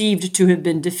perceived to have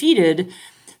been defeated,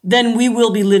 then we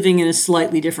will be living in a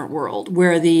slightly different world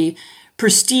where the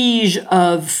prestige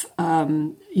of,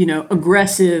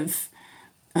 aggressive,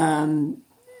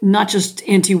 not just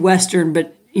anti-Western,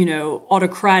 but,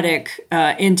 autocratic,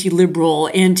 anti-liberal,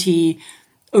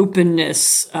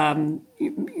 anti-openness,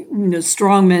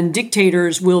 strongmen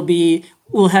dictators will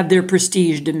have their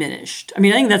prestige diminished. I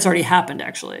think that's already happened,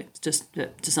 actually, just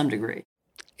to some degree.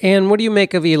 And what do you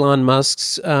make of Elon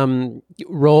Musk's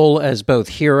role as both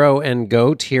hero and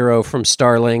goat? Hero from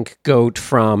Starlink, goat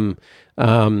from...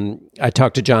 I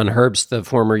talked to John Herbst, the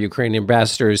former Ukrainian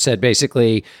ambassador, who said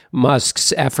basically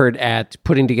Musk's effort at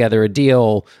putting together a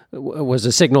deal was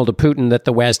a signal to Putin that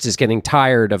the West is getting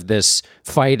tired of this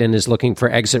fight and is looking for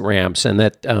exit ramps, and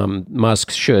that Musk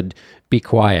should be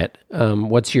quiet.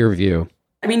 What's your view?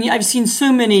 I've seen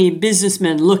so many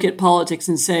businessmen look at politics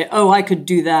and say, oh, I could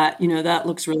do that. That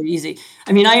looks really easy.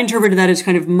 I interpreted that as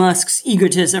kind of Musk's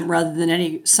egotism rather than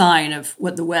any sign of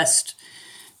what the West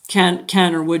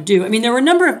can or would do. There were a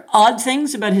number of odd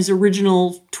things about his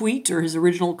original tweet or his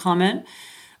original comment.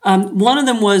 One of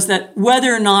them was that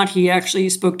whether or not he actually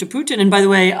spoke to Putin, and by the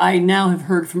way, I now have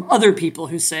heard from other people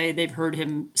who say they've heard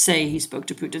him say he spoke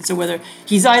to Putin. So whether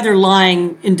he's either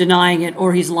lying in denying it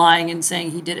or he's lying and saying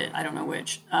he did it, I don't know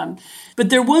which. But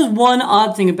there was one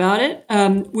odd thing about it,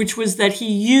 which was that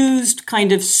he used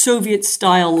kind of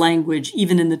Soviet-style language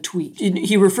even in the tweet.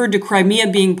 He referred to Crimea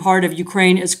being part of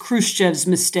Ukraine as Khrushchev's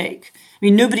mistake. I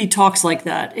mean, nobody talks like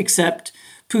that except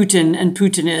Putin and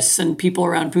Putinists and people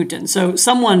around Putin. So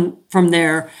someone from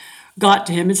there got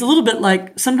to him. It's a little bit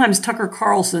like sometimes Tucker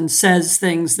Carlson says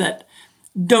things that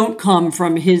don't come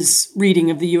from his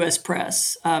reading of the U.S.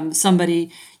 press.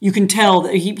 Somebody, you can tell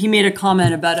that he made a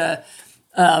comment about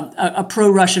a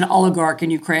pro-Russian oligarch in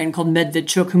Ukraine called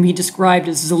Medvedchuk, whom he described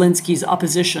as Zelensky's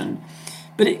opposition.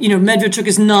 But, Medvedchuk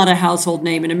is not a household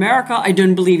name in America. I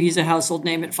don't believe he's a household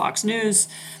name at Fox News.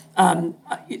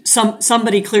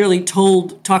 Somebody clearly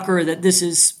told Tucker that this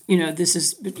is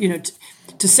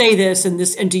to say this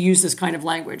and to use this kind of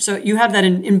language. So you have that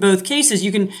in both cases.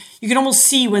 You can almost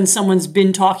see when someone's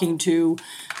been talking to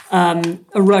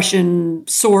a Russian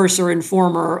source or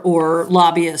informer or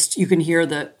lobbyist. You can hear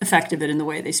the effect of it in the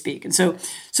way they speak. And so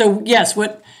yes,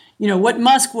 what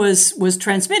Musk was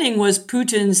transmitting was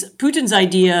Putin's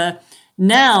idea.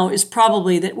 Now is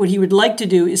probably that what he would like to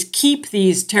do is keep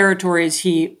these territories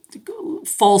he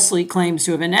falsely claims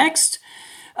to have annexed,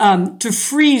 to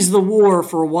freeze the war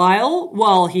for a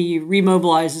while he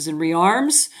remobilizes and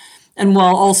rearms. And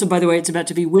while also, by the way, it's about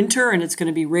to be winter and it's going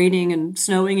to be raining and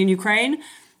snowing in Ukraine.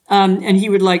 And he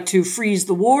would like to freeze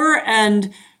the war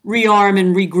and rearm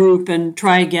and regroup and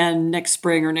try again next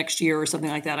spring or next year or something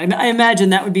like that. I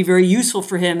imagine that would be very useful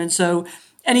for him. And so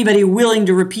anybody willing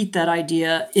to repeat that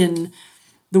idea in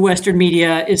the Western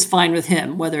media is fine with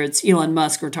him, whether it's Elon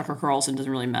Musk or Tucker Carlson, doesn't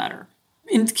really matter.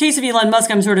 In the case of Elon Musk,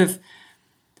 I'm sort of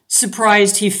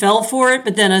surprised he fell for it.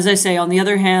 But then, as I say, on the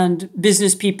other hand,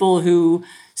 business people who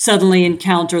suddenly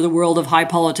encounter the world of high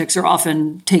politics are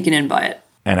often taken in by it.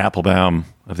 Anne Applebaum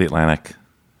of The Atlantic,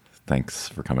 thanks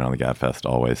for coming on the GabFest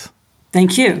always.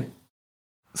 Thank you.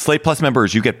 Slate Plus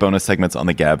members, you get bonus segments on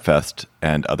the GabFest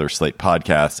and other Slate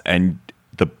podcasts. And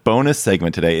the bonus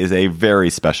segment today is a very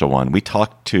special one. We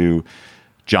talked to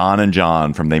John and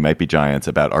John from They Might Be Giants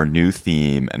about our new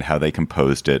theme and how they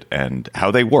composed it and how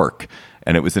they work.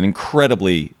 And it was an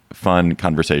incredibly fun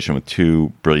conversation with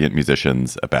two brilliant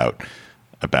musicians about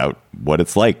what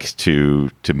it's like to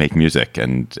make music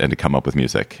and to come up with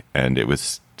music. And it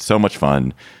was so much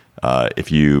fun.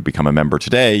 If you become a member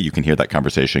today, you can hear that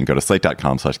conversation. Go to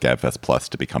slate.com/GabFest Plus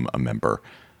to become a member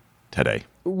today.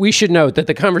 We should note that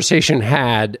the conversation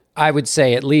had, I would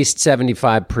say, at least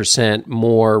 75%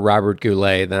 more Robert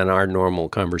Goulet than our normal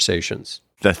conversations.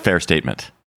 That's a fair statement.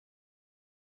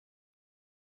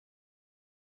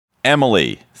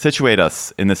 Emily, situate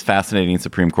us in this fascinating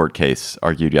Supreme Court case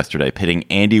argued yesterday, pitting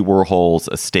Andy Warhol's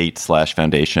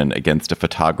estate/foundation against a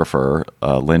photographer,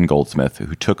 Lynn Goldsmith,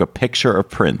 who took a picture of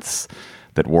Prince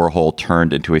that Warhol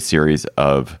turned into a series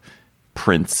of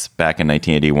prints back in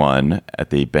 1981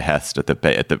 at the behest,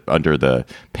 under the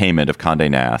payment of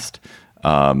Condé Nast.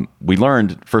 We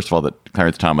learned, first of all, that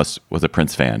Clarence Thomas was a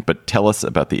Prince fan, but tell us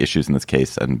about the issues in this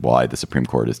case and why the Supreme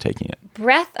Court is taking it.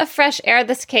 Breath of fresh air,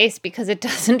 this case, because it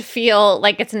doesn't feel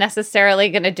like it's necessarily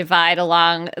going to divide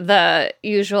along the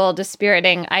usual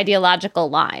dispiriting ideological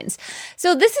lines.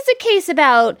 So this is a case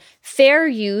about fair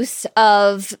use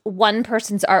of one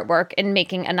person's artwork in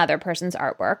making another person's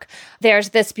artwork. There's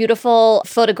this beautiful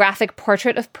photographic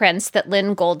portrait of Prince that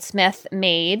Lynn Goldsmith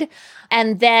made.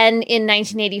 And then in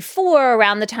 1984,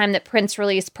 around the time that Prince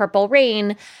released Purple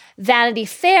Rain, Vanity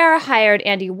Fair hired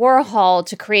Andy Warhol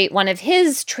to create one of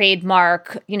his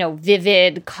trademark,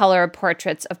 vivid color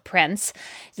portraits of Prince.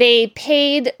 They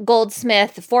paid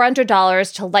Goldsmith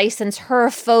 $400 to license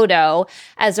her photo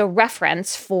as a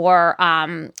reference for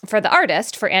the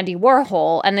artist, for Andy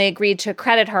Warhol, and they agreed to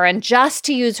credit her and just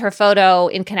to use her photo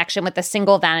in connection with a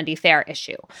single Vanity Fair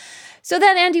issue. So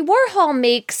then Andy Warhol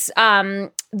makes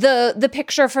the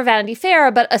picture for Vanity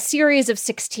Fair, but a series of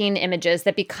 16 images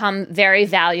that become very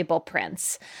valuable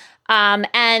prints.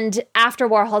 And after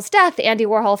Warhol's death, the Andy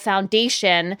Warhol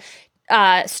Foundation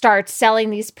starts selling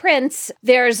these prints.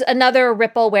 There's another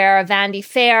ripple where Vanity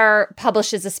Fair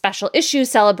publishes a special issue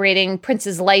celebrating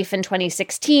Prince's life in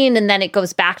 2016, and then it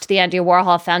goes back to the Andy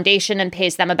Warhol Foundation and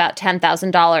pays them about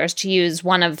 $10,000 to use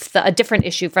a different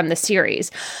issue from the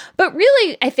series. But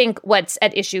really, I think what's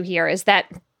at issue here is that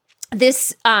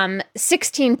this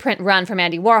 16 print run from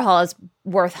Andy Warhol is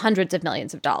worth hundreds of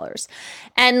millions of dollars.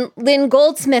 And Lynn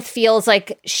Goldsmith feels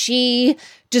like she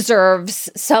deserves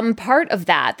some part of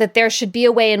that there should be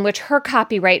a way in which her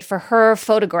copyright for her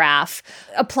photograph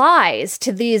applies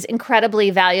to these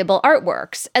incredibly valuable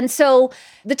artworks. And so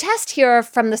the test here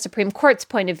from the Supreme Court's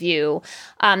point of view,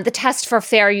 the test for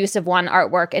fair use of one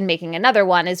artwork and making another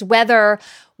one is whether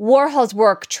Warhol's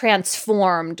work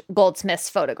transformed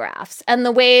Goldsmith's photographs. And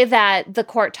the way that the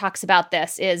court talks about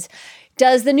this is,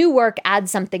 does the new work add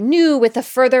something new with a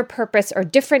further purpose or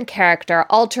different character,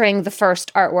 altering the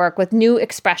first artwork with new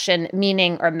expression,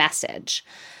 meaning, or message?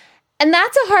 And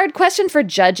that's a hard question for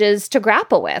judges to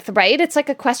grapple with, right? It's like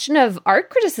a question of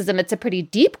art criticism. It's a pretty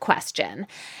deep question.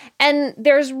 And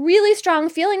there's really strong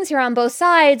feelings here on both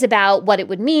sides about what it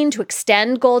would mean to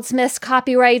extend Goldsmith's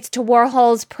copyrights to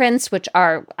Warhol's prints, which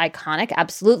are iconic,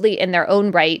 absolutely, in their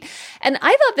own right. And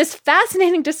I thought this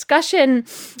fascinating discussion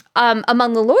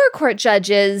among the lower court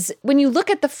judges, when you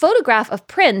look at the photograph of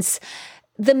Prince,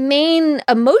 the main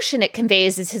emotion it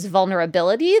conveys is his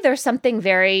vulnerability. There's something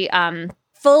very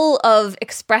full of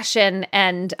expression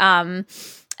and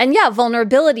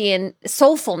vulnerability and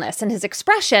soulfulness in his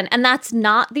expression. And that's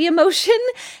not the emotion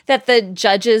that the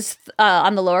judges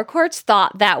on the lower courts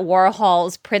thought that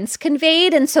Warhol's prints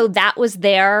conveyed. And so that was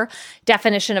their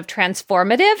definition of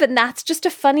transformative. And that's just a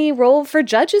funny role for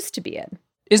judges to be in.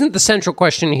 Isn't the central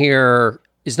question here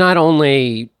is not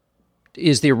only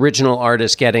is the original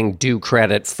artist getting due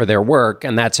credit for their work,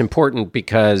 and that's important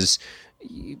because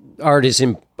art is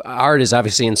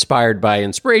obviously inspired by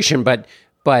inspiration, but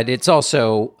it's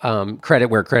also credit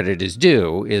where credit is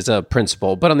due is a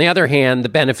principle. But on the other hand, the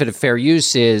benefit of fair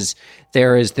use is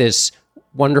there is this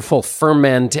wonderful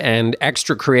ferment and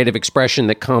extra creative expression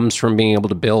that comes from being able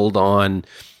to build on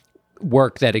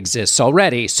work that exists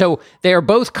already. So they are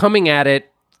both coming at it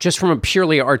just from a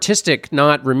purely artistic,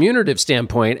 not remunerative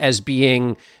standpoint, as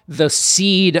being the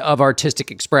seed of artistic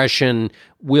expression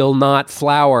will not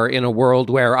flower in a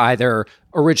world where either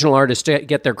original artists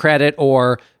get their credit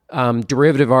or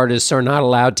derivative artists are not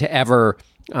allowed to ever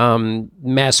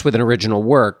mess with an original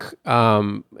work.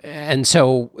 And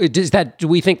so do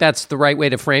we think that's the right way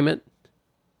to frame it?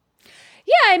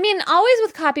 Yeah, I mean, always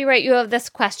with copyright, you have this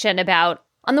question about,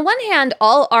 on the one hand,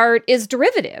 all art is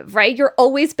derivative, right? You're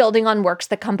always building on works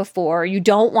that come before. You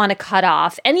don't want to cut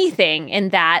off anything in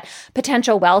that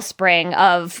potential wellspring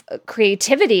of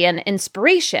creativity and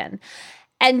inspiration.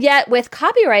 And yet with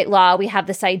copyright law, we have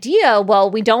this idea, well,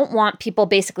 we don't want people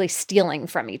basically stealing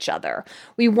from each other.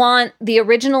 We want the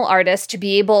original artist to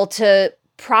be able to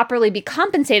properly be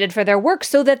compensated for their work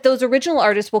so that those original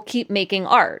artists will keep making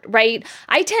art, right?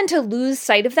 I tend to lose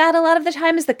sight of that a lot of the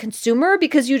time as the consumer,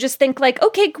 because you just think like,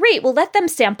 okay, great, well, let them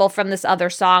sample from this other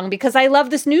song because I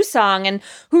love this new song, and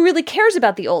who really cares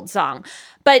about the old song?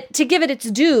 But to give it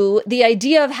its due, the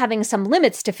idea of having some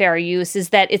limits to fair use is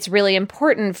that it's really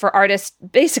important for artists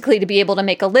basically to be able to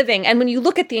make a living. And when you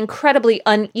look at the incredibly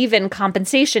uneven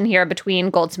compensation here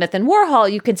between Goldsmith and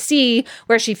Warhol, you can see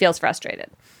where she feels frustrated.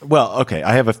 Well, okay,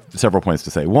 I have several points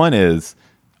to say. One is,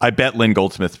 I bet Lynn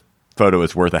Goldsmith's photo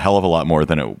is worth a hell of a lot more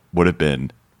than it would have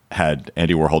been had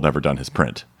Andy Warhol never done his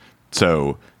print.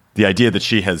 So the idea that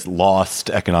she has lost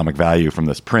economic value from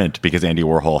this print because Andy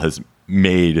Warhol has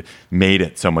made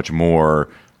it so much more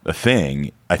a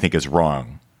thing, I think is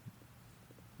wrong.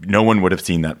 No one would have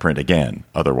seen that print again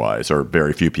otherwise, or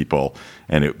very few people,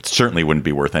 and it certainly wouldn't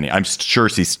be worth any. I'm sure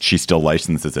she still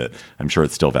licenses it. I'm sure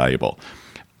it's still valuable.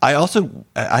 I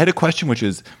had a question, which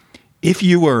is, if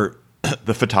you were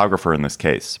the photographer in this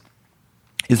case,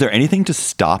 is there anything to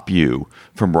stop you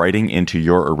from writing into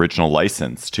your original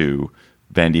license to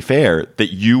Vanity Fair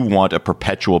that you want a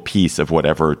perpetual piece of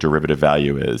whatever derivative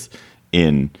value is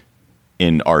in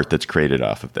art that's created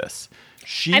off of this?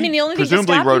 The only thing to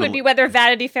stop you would be whether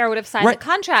Vanity Fair would have signed the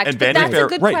contract. And but that's a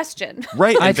good question.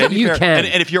 Right. I think you can.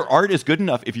 And if your art is good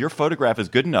enough, if your photograph is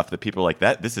good enough that people are like,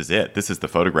 that, this is it, this is the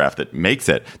photograph that makes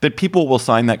it, that people will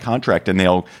sign that contract and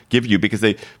they'll give you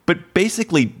but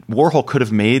basically Warhol could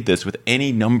have made this with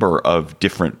any number of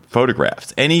different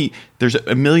photographs. There's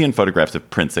a million photographs of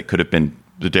prints that could have been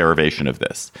the derivation of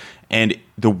this. And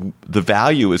the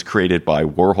value is created by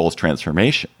Warhol's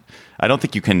transformation. I don't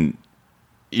think you can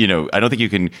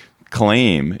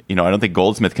claim, I don't think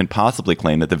Goldsmith can possibly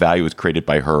claim that the value was created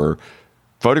by her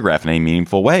photograph in a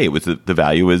meaningful way. It was the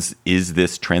value is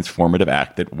this transformative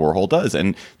act that Warhol does,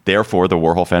 and therefore the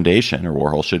Warhol Foundation or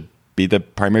Warhol should be the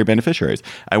primary beneficiaries.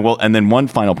 And then one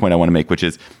final point I want to make, which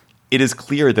is, it is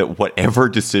clear that whatever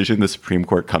decision the Supreme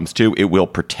Court comes to, it will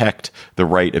protect the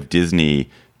right of Disney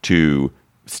to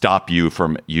stop you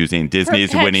from using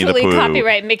Disney's Winnie the Pooh.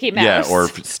 Copyright Mickey Mouse. Yeah, or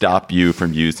stop you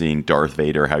from using Darth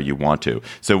Vader how you want to.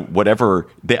 So whatever,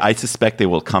 I suspect they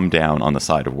will come down on the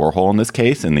side of Warhol in this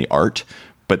case, in the art,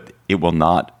 but it will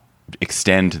not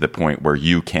extend to the point where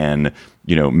you can,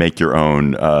 make your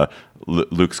own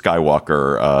Luke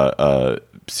Skywalker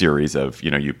series of,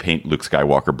 you paint Luke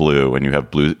Skywalker blue and you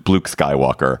have blue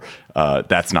Skywalker.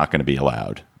 That's not going to be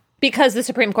allowed. Because the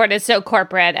Supreme Court is so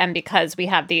corporate, and because we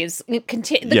have these, we know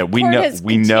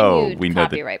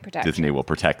that protection. Disney will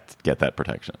get that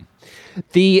protection.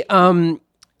 The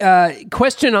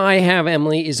question I have,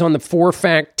 Emily, is on the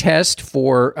 4-fact test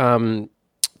for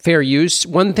fair use.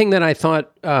 One thing that I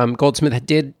thought Goldsmith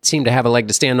did seem to have a leg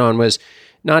to stand on was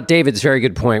not David's very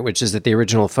good point, which is that the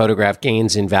original photograph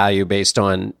gains in value based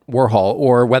on Warhol,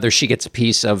 or whether she gets a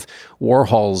piece of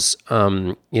Warhol's,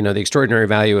 the extraordinary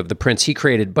value of the prints he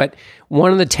created. But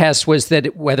one of the tests was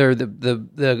that whether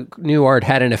the new art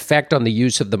had an effect on the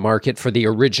use of the market for the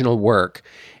original work.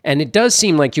 And it does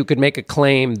seem like you could make a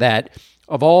claim that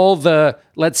of all the,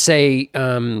 let's say,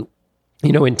 in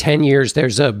 10 years,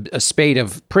 there's a spate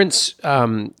of Prince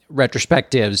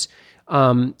retrospectives,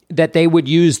 that they would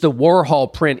use the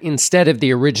Warhol print instead of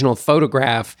the original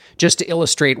photograph just to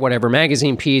illustrate whatever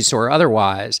magazine piece or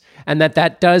otherwise, and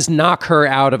that does knock her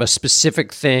out of a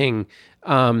specific thing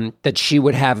that she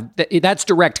would have. That's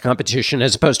direct competition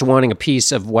as opposed to wanting a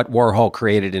piece of what Warhol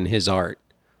created in his art.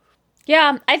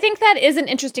 Yeah, I think that is an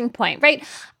interesting point, right?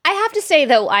 I have to say,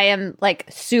 though, I am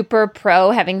super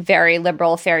pro having very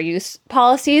liberal fair use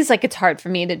policies. It's hard for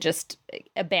me to just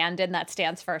abandon that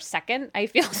stance for a second. I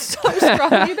feel so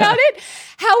strongly about it.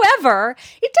 However,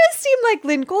 it does seem like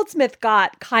Lynn Goldsmith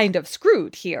got kind of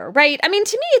screwed here, right? I mean,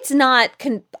 to me, it's not,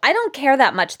 I don't care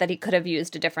that much that he could have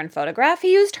used a different photograph.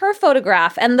 He used her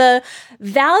photograph, and the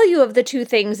value of the two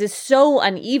things is so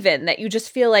uneven that you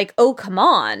just feel like, oh, come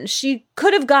on. She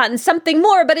could have gotten something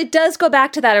more, but it does go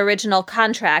back to that original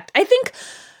contract. I think,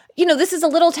 this is a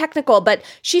little technical, but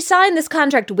she signed this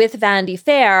contract with Vanity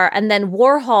Fair, and then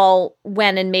Warhol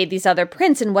went and made these other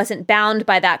prints and wasn't bound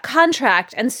by that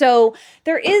contract. And so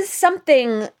there is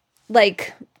something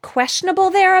questionable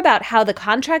there about how the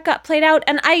contract got played out.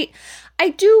 And I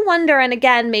do wonder, and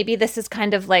again, maybe this is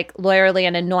kind of lawyerly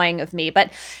and annoying of me,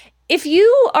 but if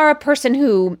you are a person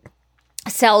who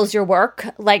sells your work,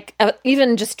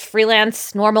 even just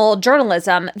freelance normal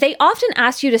journalism, they often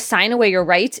ask you to sign away your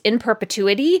rights in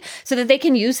perpetuity so that they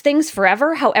can use things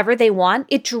forever, however they want.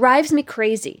 It drives me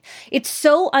crazy. It's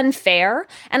so unfair.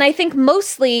 And I think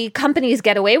mostly companies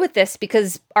get away with this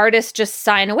because artists just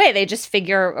sign away. They just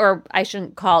figure, or I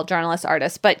shouldn't call journalists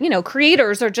artists, but,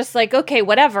 creators are just okay,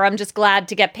 whatever. I'm just glad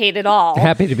to get paid at all.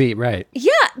 Happy to be, right.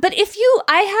 Yeah. But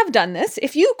I have done this.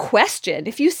 If you question,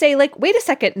 if you say wait a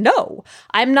second, no,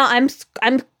 I'm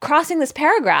crossing this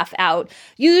paragraph out,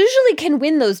 you usually can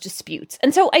win those disputes.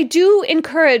 And so I do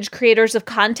encourage creators of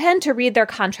content to read their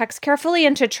contracts carefully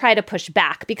and to try to push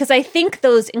back, because I think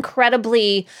those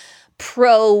incredibly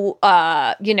pro,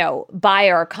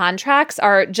 buyer contracts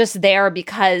are just there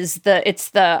because it's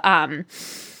the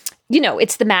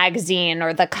magazine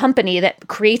or the company that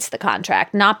creates the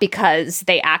contract, not because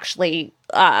they actually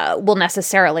will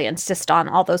necessarily insist on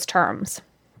all those terms.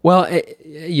 Well,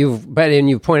 you've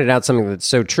pointed out something that's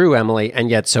so true, Emily, and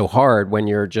yet so hard when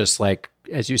you're just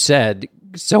as you said,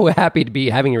 so happy to be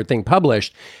having your thing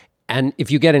published. And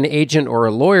if you get an agent or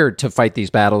a lawyer to fight these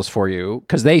battles for you,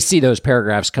 because they see those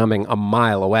paragraphs coming a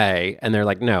mile away, and they're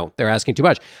no, they're asking too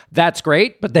much. That's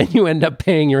great, but then you end up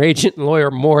paying your agent and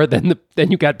lawyer more than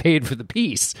you got paid for the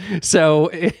piece. So,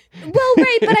 well,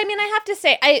 right, but I mean, I have to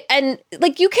say,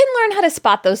 you can learn how to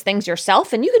spot those things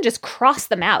yourself, and you can just cross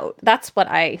them out. That's what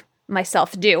I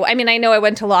myself do. I mean, I know I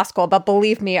went to law school, but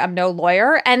believe me, I'm no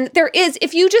lawyer. And there is,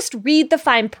 if you just read the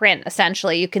fine print,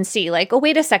 essentially, you can see oh,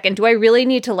 wait a second, do I really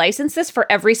need to license this for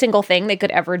every single thing they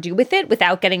could ever do with it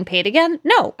without getting paid again?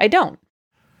 No, I don't.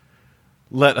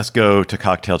 Let us go to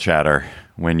cocktail chatter.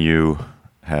 When you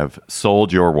have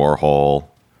sold your Warhol,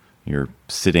 you're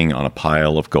sitting on a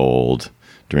pile of gold,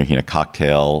 drinking a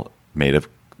cocktail made of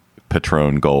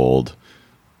Patron gold.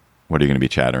 What are you going to be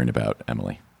chattering about,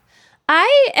 Emily?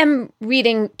 I am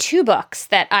reading two books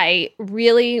that I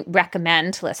really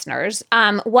recommend to listeners.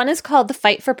 One is called The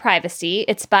Fight for Privacy.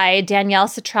 It's by Danielle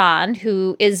Citron,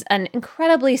 who is an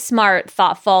incredibly smart,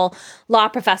 thoughtful law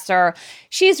professor.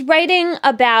 She's writing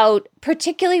about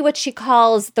particularly what she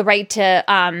calls the right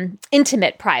to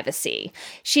intimate privacy.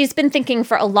 She's been thinking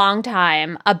for a long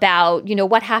time about,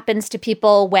 what happens to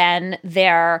people when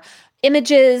their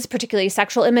images, particularly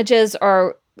sexual images,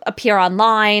 are appear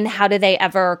online? How do they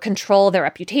ever control their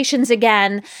reputations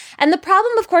again? And the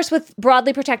problem, of course, with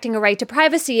broadly protecting a right to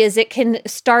privacy is it can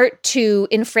start to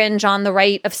infringe on the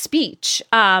right of speech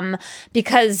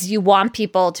because you want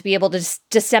people to be able to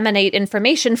disseminate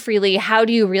information freely. How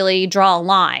do you really draw a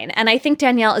line? And I think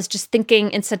Danielle is just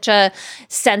thinking in such a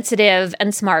sensitive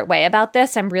and smart way about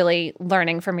this. I'm really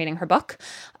learning from reading her book.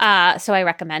 So I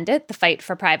recommend it, The Fight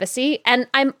for Privacy. And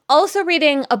I'm also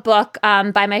reading a book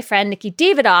by my friend Nikki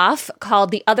Davidoff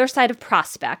called The Other Side of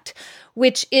Prospect,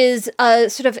 which is a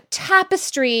sort of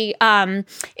tapestry.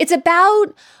 It's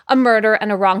about a murder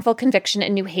and a wrongful conviction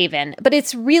in New Haven, but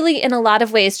it's really in a lot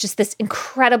of ways just this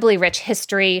incredibly rich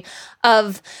history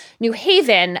of New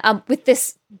Haven with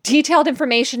this detailed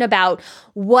information about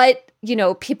what,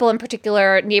 people in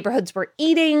particular neighborhoods were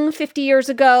eating 50 years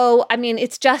ago. I mean,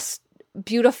 it's just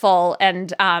beautiful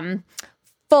and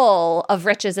full of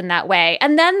riches in that way.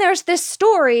 And then there's this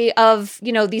story of,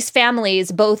 these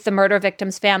families, both the murder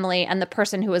victim's family and the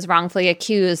person who was wrongfully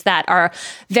accused, that are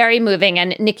very moving.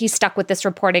 And Nikki stuck with this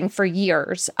reporting for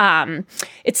years.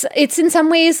 It's in some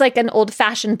ways like an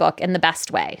old-fashioned book in the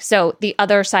best way. So The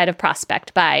Other Side of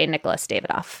Prospect by Nicholas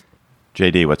Davidoff.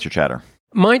 JD, what's your chatter?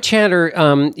 My chatter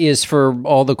is for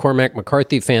all the Cormac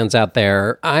McCarthy fans out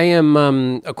there. I am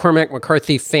a Cormac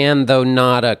McCarthy fan, though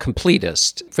not a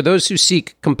completist. For those who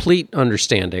seek complete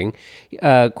understanding,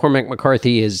 Cormac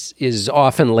McCarthy is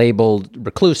often labeled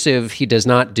reclusive. He does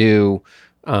not do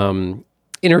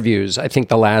interviews. I think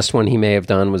the last one he may have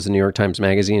done was the New York Times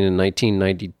Magazine in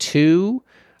 1992.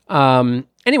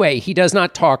 Anyway, he does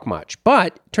not talk much,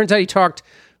 but it turns out he talked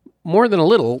more than a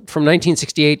little from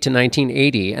 1968 to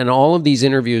 1980, and all of these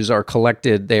interviews are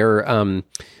collected. They're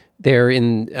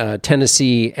in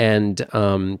Tennessee and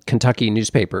Kentucky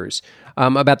newspapers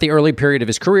about the early period of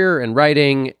his career and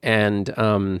writing. And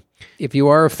if you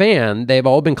are a fan, they've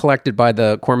all been collected by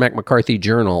the Cormac McCarthy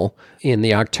Journal in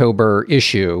the October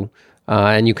issue,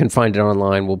 and you can find it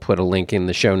online. We'll put a link in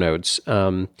the show notes.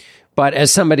 But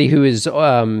as somebody who is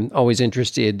always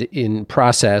interested in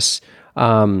process,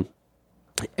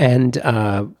 and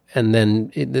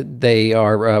then they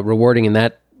are rewarding in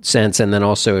that sense. And then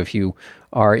also, if you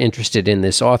are interested in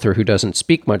this author who doesn't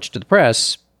speak much to the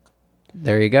press,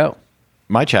 there you go.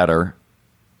 My chatter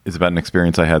is about an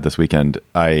experience I had this weekend.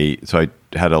 I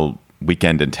had a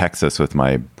weekend in Texas with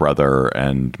my brother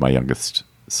and my youngest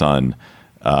son,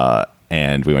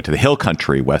 and we went to the hill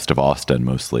country west of Austin,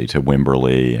 mostly to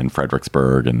Wimberley and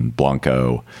Fredericksburg and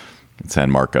Blanco,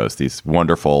 San Marcos, these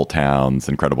wonderful towns,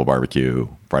 incredible barbecue,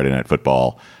 Friday night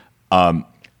football.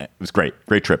 It was great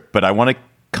trip. But I want to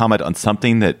comment on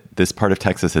something that this part of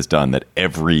Texas has done that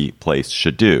every place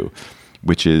should do,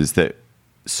 which is that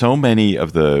so many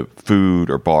of the food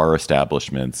or bar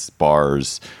establishments,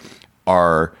 bars,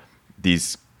 are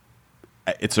these,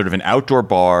 it's sort of an outdoor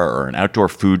bar or an outdoor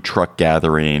food truck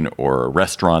gathering or a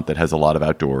restaurant that has a lot of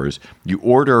outdoors. You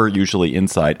order usually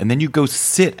inside, and then you go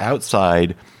sit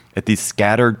outside at these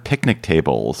scattered picnic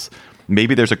tables.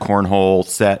 Maybe there's a cornhole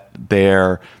set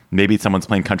there. Maybe someone's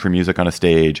playing country music on a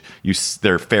stage.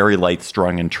 There are fairy lights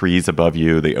strung in trees above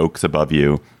you, the oaks above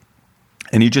you.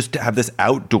 And you just have this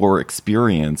outdoor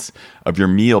experience of your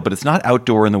meal, but it's not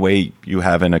outdoor in the way you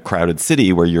have in a crowded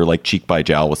city where you're like cheek by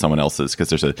jowl with someone else's because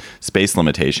there's a space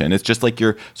limitation. It's just like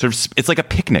it's like a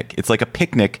picnic. It's like a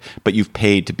picnic, but you've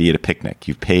paid to be at a picnic.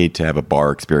 You've paid to have a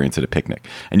bar experience at a picnic.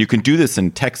 And you can do this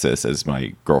in Texas, as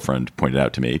my girlfriend pointed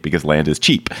out to me, because land is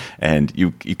cheap. And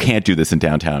you can't do this in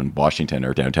downtown Washington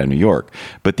or downtown New York.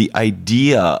 But the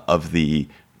idea of the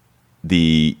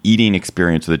eating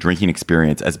experience or the drinking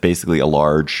experience as basically a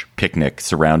large picnic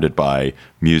surrounded by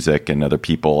music and other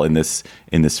people in this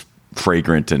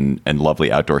fragrant and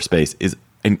lovely outdoor space is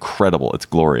incredible. It's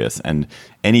glorious. And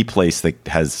any place that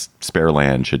has spare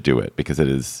land should do it because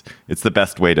it's the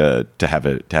best way to have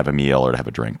a meal or to have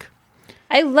a drink.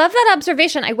 I love that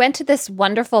observation. I went to this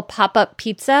wonderful pop-up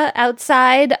pizza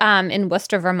outside in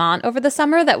Worcester, Vermont over the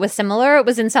summer that was similar. It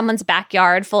was in someone's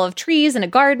backyard full of trees and a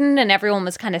garden, and everyone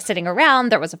was kind of sitting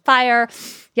around. There was a fire.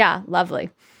 Yeah, lovely.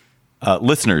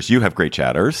 Listeners, you have great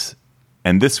chatters.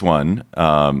 And this one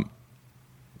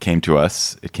came to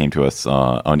us. It came to us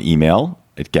on email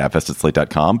at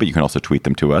gabfest@slate.com, but you can also tweet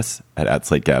them to us at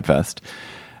 @SlateGabFest.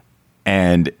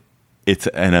 And it's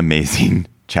an amazing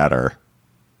chatter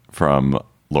from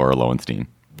Laura Lowenstein.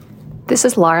 This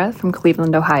is Laura from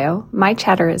Cleveland, Ohio. My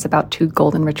chatter is about two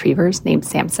golden retrievers named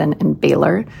Samson and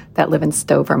Baylor that live in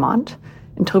Stowe, Vermont.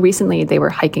 Until recently, they were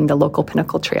hiking the local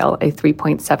Pinnacle Trail, a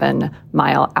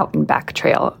 3.7-mile out and back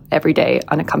trail, every day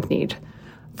unaccompanied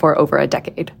for over a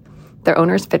decade. Their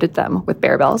owners fitted them with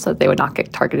bear bells so that they would not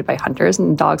get targeted by hunters,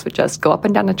 and dogs would just go up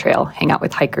and down the trail, hang out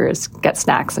with hikers, get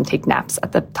snacks, and take naps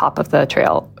at the top of the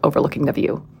trail overlooking the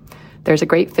view. There's a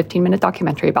great 15-minute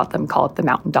documentary about them called The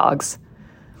Mountain Dogs.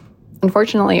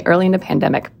 Unfortunately, early in the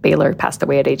pandemic, Baylor passed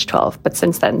away at age 12, but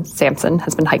since then, Samson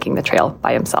has been hiking the trail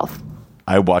by himself.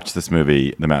 I watched this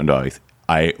movie, The Mountain Dogs.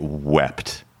 I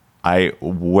wept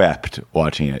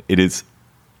watching it. It is,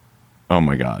 oh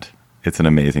my God. It's an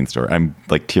amazing story. I'm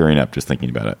like tearing up just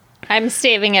thinking about it. I'm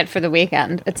saving it for the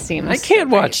weekend, it seems. I can't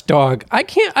watch Dog.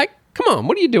 Come on,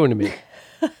 what are you doing to me?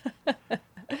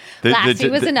 Lassie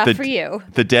was enough for you.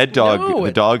 The dead dog,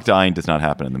 the dog dying does not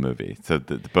happen in the movie. So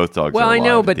both dogs are alive. Well, I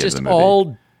know, but just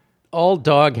all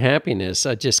dog happiness,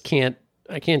 I can't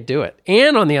do it.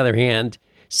 Anne, on the other hand,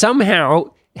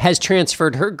 somehow has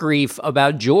transferred her grief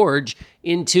about George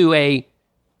into a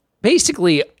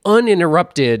basically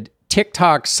uninterrupted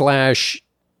TikTok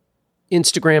 /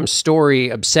 Instagram story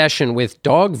obsession with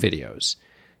dog videos.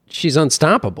 She's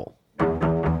unstoppable.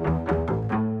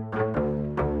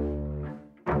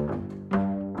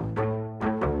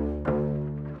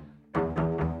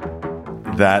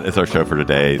 That is our show for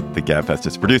today. The GabFest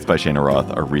is produced by Shana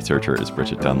Roth. Our researcher is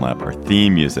Bridget Dunlap. Our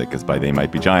theme music is by They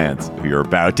Might Be Giants, who you're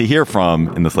about to hear from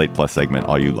in the Slate Plus segment,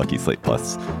 all you lucky Slate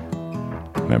Plus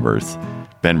members.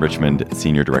 Ben Richmond,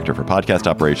 Senior Director for Podcast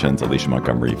Operations. Alicia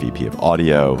Montgomery, VP of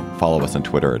Audio. Follow us on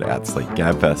Twitter at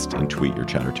 @SlateGabFest and tweet your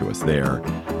chatter to us there.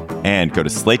 And go to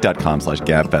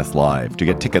slate.com/GabFestLive to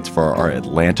get tickets for our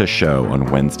Atlanta show on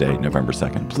Wednesday, November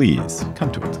 2nd. Please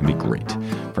come to it. It's going to be great.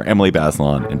 For Emily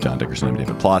Bazelon and John Dickerson, I'm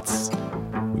David Plotz.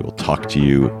 We will talk to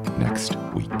you next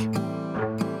week.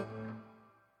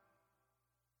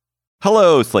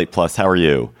 Hello, Slate Plus. How are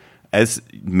you? As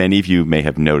many of you may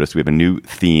have noticed, we have a new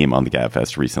theme on the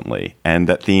GabFest recently, and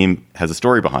that theme has a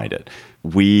story behind it.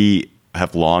 We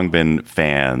have long been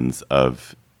fans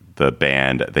of the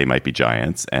band They Might Be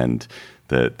Giants and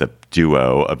the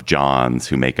duo of Johns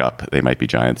who make up They Might Be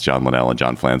Giants, John Linnell and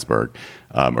John Flansburgh,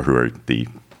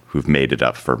 who've made it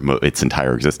up for its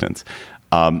entire existence.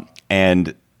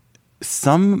 And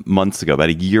some months ago, about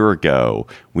a year ago,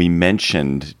 we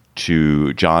mentioned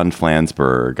to John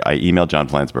Flansburgh, I emailed John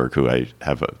Flansburgh, who I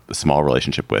have a small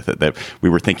relationship with, that we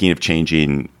were thinking of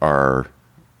changing our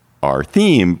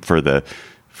theme for the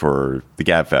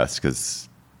GabFest, because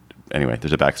anyway,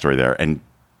 there's a backstory there. And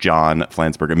John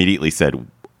Flansburgh immediately said,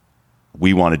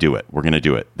 we want to do it. We're going to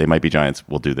do it. They Might Be Giants.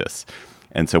 We'll do this.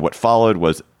 And so what followed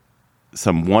was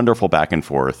some wonderful back and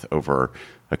forth over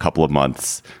a couple of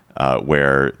months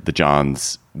where the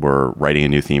Johns were writing a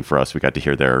new theme for us. We got to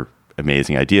hear their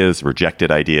amazing ideas,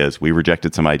 rejected ideas. We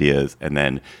rejected some ideas. And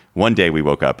then one day we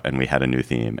woke up and we had a new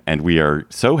theme. And we are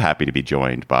so happy to be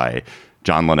joined by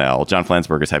John Linnell. John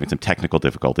Flansburgh is having some technical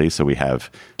difficulties, so we have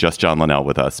just John Linnell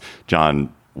with us.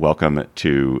 John, welcome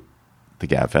to the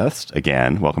GabFest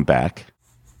again. Welcome back.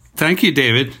 Thank you,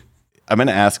 David. I'm going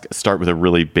to start with a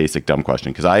really basic, dumb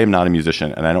question, because I am not a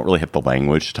musician and I don't really have the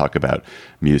language to talk about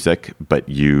music, but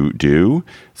you do.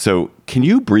 So can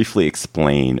you briefly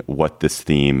explain what this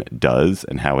theme does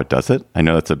and how it does it? I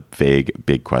know that's a vague,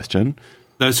 big question.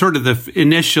 Sort of the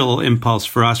initial impulse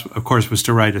for us, of course, was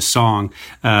to write a song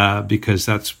because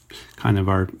that's kind of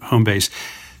our home base.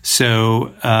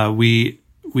 So we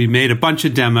made a bunch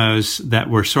of demos that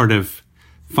were sort of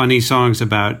funny songs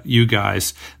about you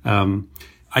guys.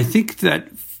 I think that,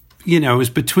 it was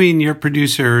between your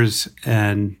producers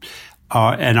and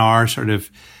our sort of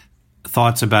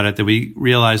thoughts about it that we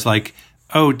realized, like,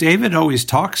 oh, David always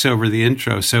talks over the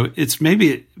intro, so it's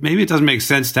maybe it doesn't make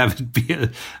sense to have it be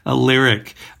a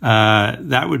lyric.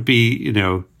 That would be,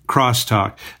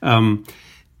 crosstalk.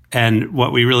 And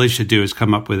what we really should do is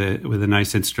come up with a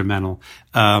nice instrumental.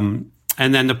 And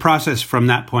then the process from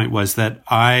that point was that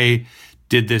I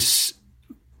did this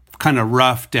kind of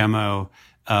rough demo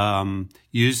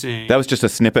using... That was just a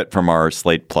snippet from our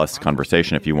Slate Plus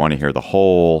conversation. If you want to hear the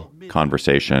whole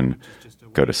conversation,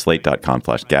 go to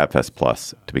slate.com/GabFest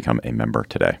Plus to become a member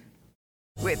today.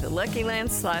 With the Lucky Land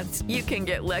Slots, you can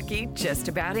get lucky just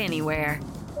about anywhere.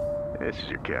 This is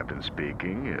your captain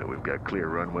speaking. We've got clear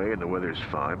runway and the weather's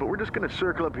fine, but we're just going to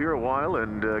circle up here a while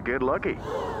and get lucky.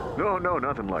 No,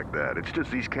 nothing like that. It's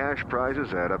just these cash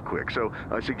prizes add up quick. So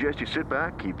I suggest you sit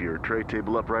back, keep your tray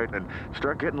table upright, and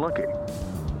start getting lucky.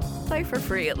 Play for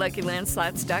free at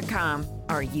LuckyLandSlots.com.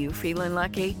 Are you feeling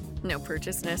lucky? No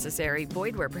purchase necessary.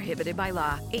 Void where prohibited by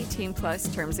law.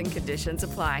 18+ terms and conditions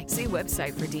apply. See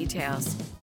website for details.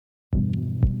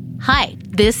 Hi,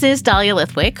 this is Dahlia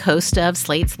Lithwick, host of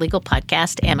Slate's legal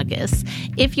podcast, Amicus.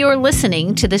 If you're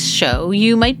listening to this show,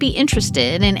 you might be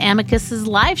interested in Amicus's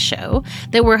live show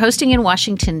that we're hosting in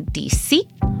Washington, D.C.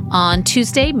 on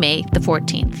Tuesday, May the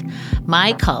 14th.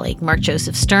 My colleague, Mark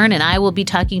Joseph Stern, and I will be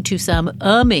talking to some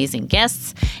amazing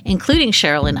guests, including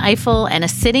Sherrilyn Ifill and a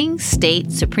sitting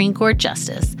state Supreme Court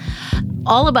justice,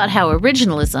 all about how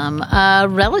originalism, a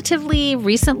relatively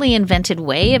recently invented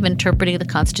way of interpreting the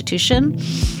Constitution,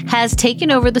 has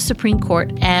taken over the Supreme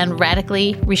Court and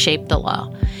radically reshaped the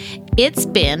law. It's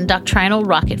been doctrinal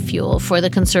rocket fuel for the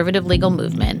conservative legal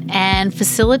movement and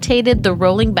facilitated the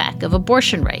rolling back of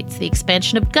abortion rights, the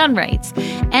expansion of gun rights,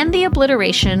 and the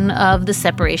obliteration of the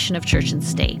separation of church and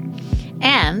state.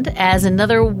 And as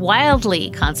another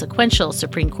wildly consequential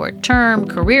Supreme Court term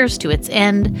careers to its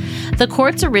end, the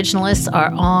court's originalists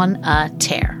are on a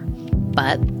tear.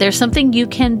 But there's something you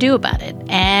can do about it,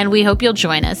 and we hope you'll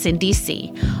join us in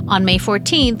D.C. on May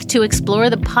 14th to explore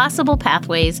the possible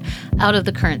pathways out of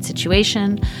the current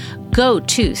situation. Go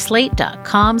to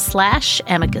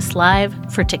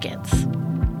slate.com/amicuslive for tickets.